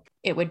topic.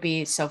 It would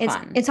be so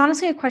fun. It's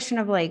honestly a question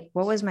of like,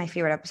 what was my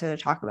favorite episode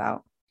to talk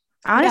about?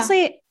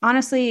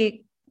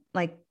 Honestly,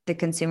 like the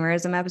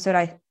consumerism episode,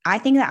 I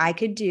think that I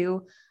could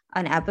do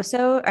an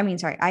episode.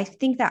 I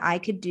think that I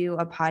could do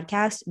a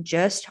podcast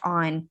just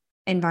on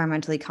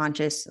environmentally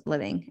conscious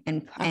living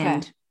and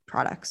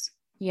products.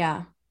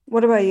 Yeah.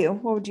 What about you?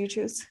 What would you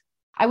choose?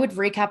 I would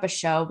recap a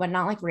show, but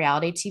not like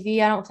reality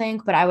TV, I don't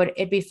think, but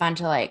it'd be fun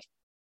to like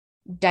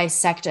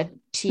dissect a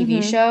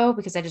TV show,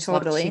 because I just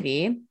love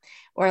TV,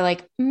 or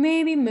like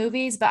maybe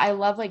movies, but I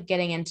love like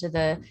getting into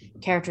the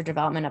character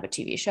development of a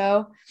TV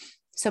show.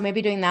 So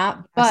maybe doing that.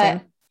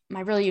 But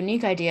my really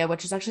unique idea,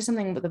 which is actually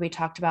something that we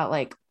talked about,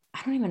 like,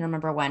 I don't even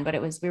remember when, but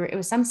it was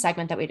some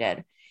segment that we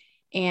did.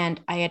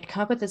 And I had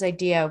come up with this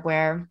idea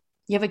where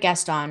you have a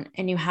guest on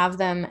and you have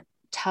them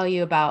tell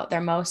you about the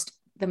most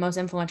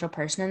influential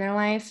person in their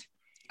life.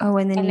 Oh,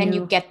 and then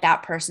you get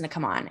that person to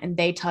come on and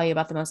they tell you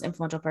about the most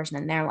influential person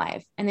in their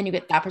life. And then you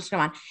get that person to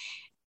come on.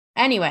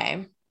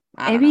 Anyway,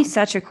 it'd be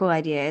such a cool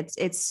idea.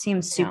 It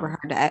seems super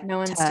hard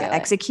to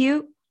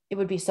execute. It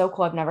would be so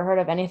cool. I've never heard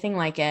of anything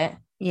like it.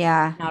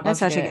 Yeah, that's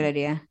such a good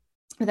idea.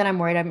 But then I'm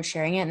worried I'm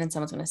sharing it and then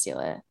someone's going to steal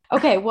it.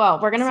 Okay,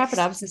 well, we're going to wrap it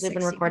up since we've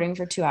been recording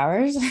for 2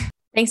 hours.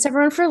 Thanks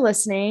everyone for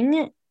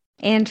listening.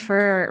 And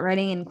for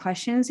writing in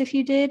questions. If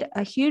you did,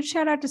 a huge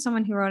shout out to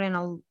someone who wrote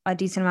in a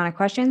decent amount of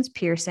questions,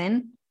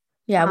 Pearson.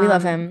 Yeah, we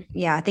love him.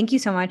 Yeah, thank you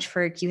so much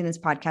for keeping this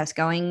podcast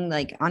going.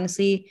 Like,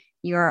 honestly,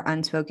 you're our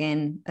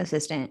unspoken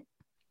assistant.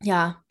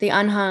 Yeah, the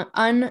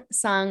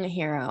unsung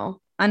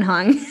hero.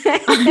 Unhung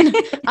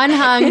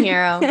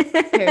hero,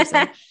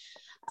 Pearson.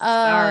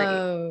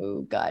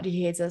 Oh God,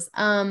 he hates us.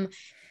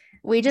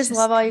 We just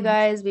love all you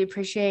guys. We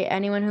appreciate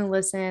anyone who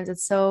listens.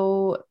 It's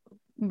so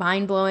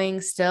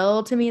mind-blowing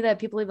still to me that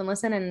people even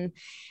listen and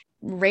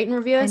rate and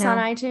review us on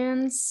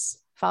iTunes.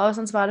 Follow us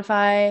on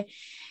Spotify.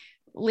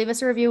 Leave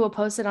us a review. We'll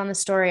post it on the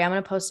story. I'm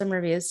going to post some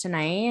reviews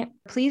tonight.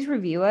 Please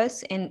review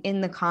us, and in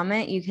the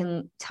comment you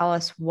can tell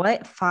us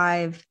what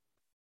 5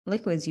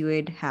 liquids you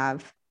would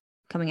have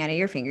coming out of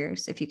your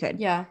fingers if you could.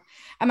 Yeah,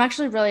 I'm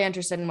actually really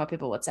interested in what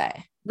people would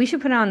say. We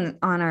should put it on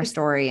our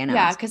story. And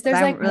because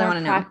there's like really want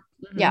to know.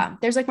 Yeah,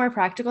 there's like more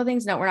practical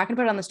things. No, we're not going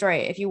to put it on the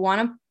story. If you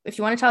want to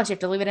tell us, you have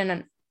to leave it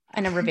in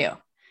a review.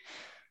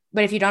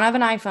 But if you don't have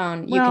an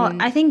iPhone, you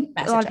can. I think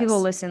a lot of people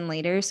listen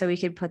later, so we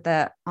could put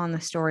that on the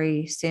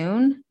story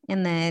soon.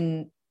 And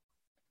then,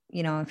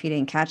 if you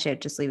didn't catch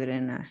it, just leave it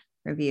in a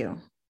review.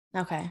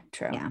 Okay,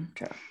 true. Yeah,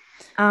 true.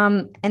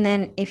 And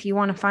then if you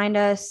want to find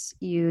us,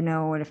 you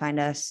know where to find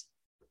us.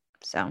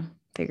 So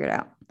figure it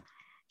out.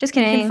 Just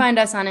kidding. You can find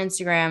us on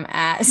Instagram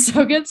at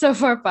So Good So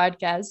Far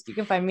Podcast. You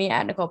can find me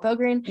at Nicole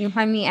Pilgrim. You can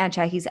find me at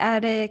Jackie's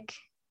Attic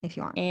if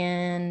you want.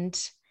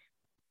 And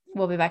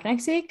we'll be back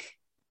next week.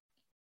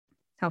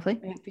 Hopefully.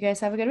 I hope you guys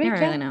have a good week. I don't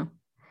really know.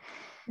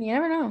 You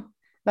never know.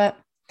 But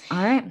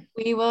all right.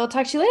 We will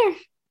talk to you later.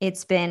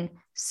 It's been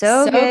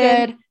so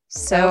good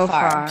so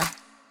far.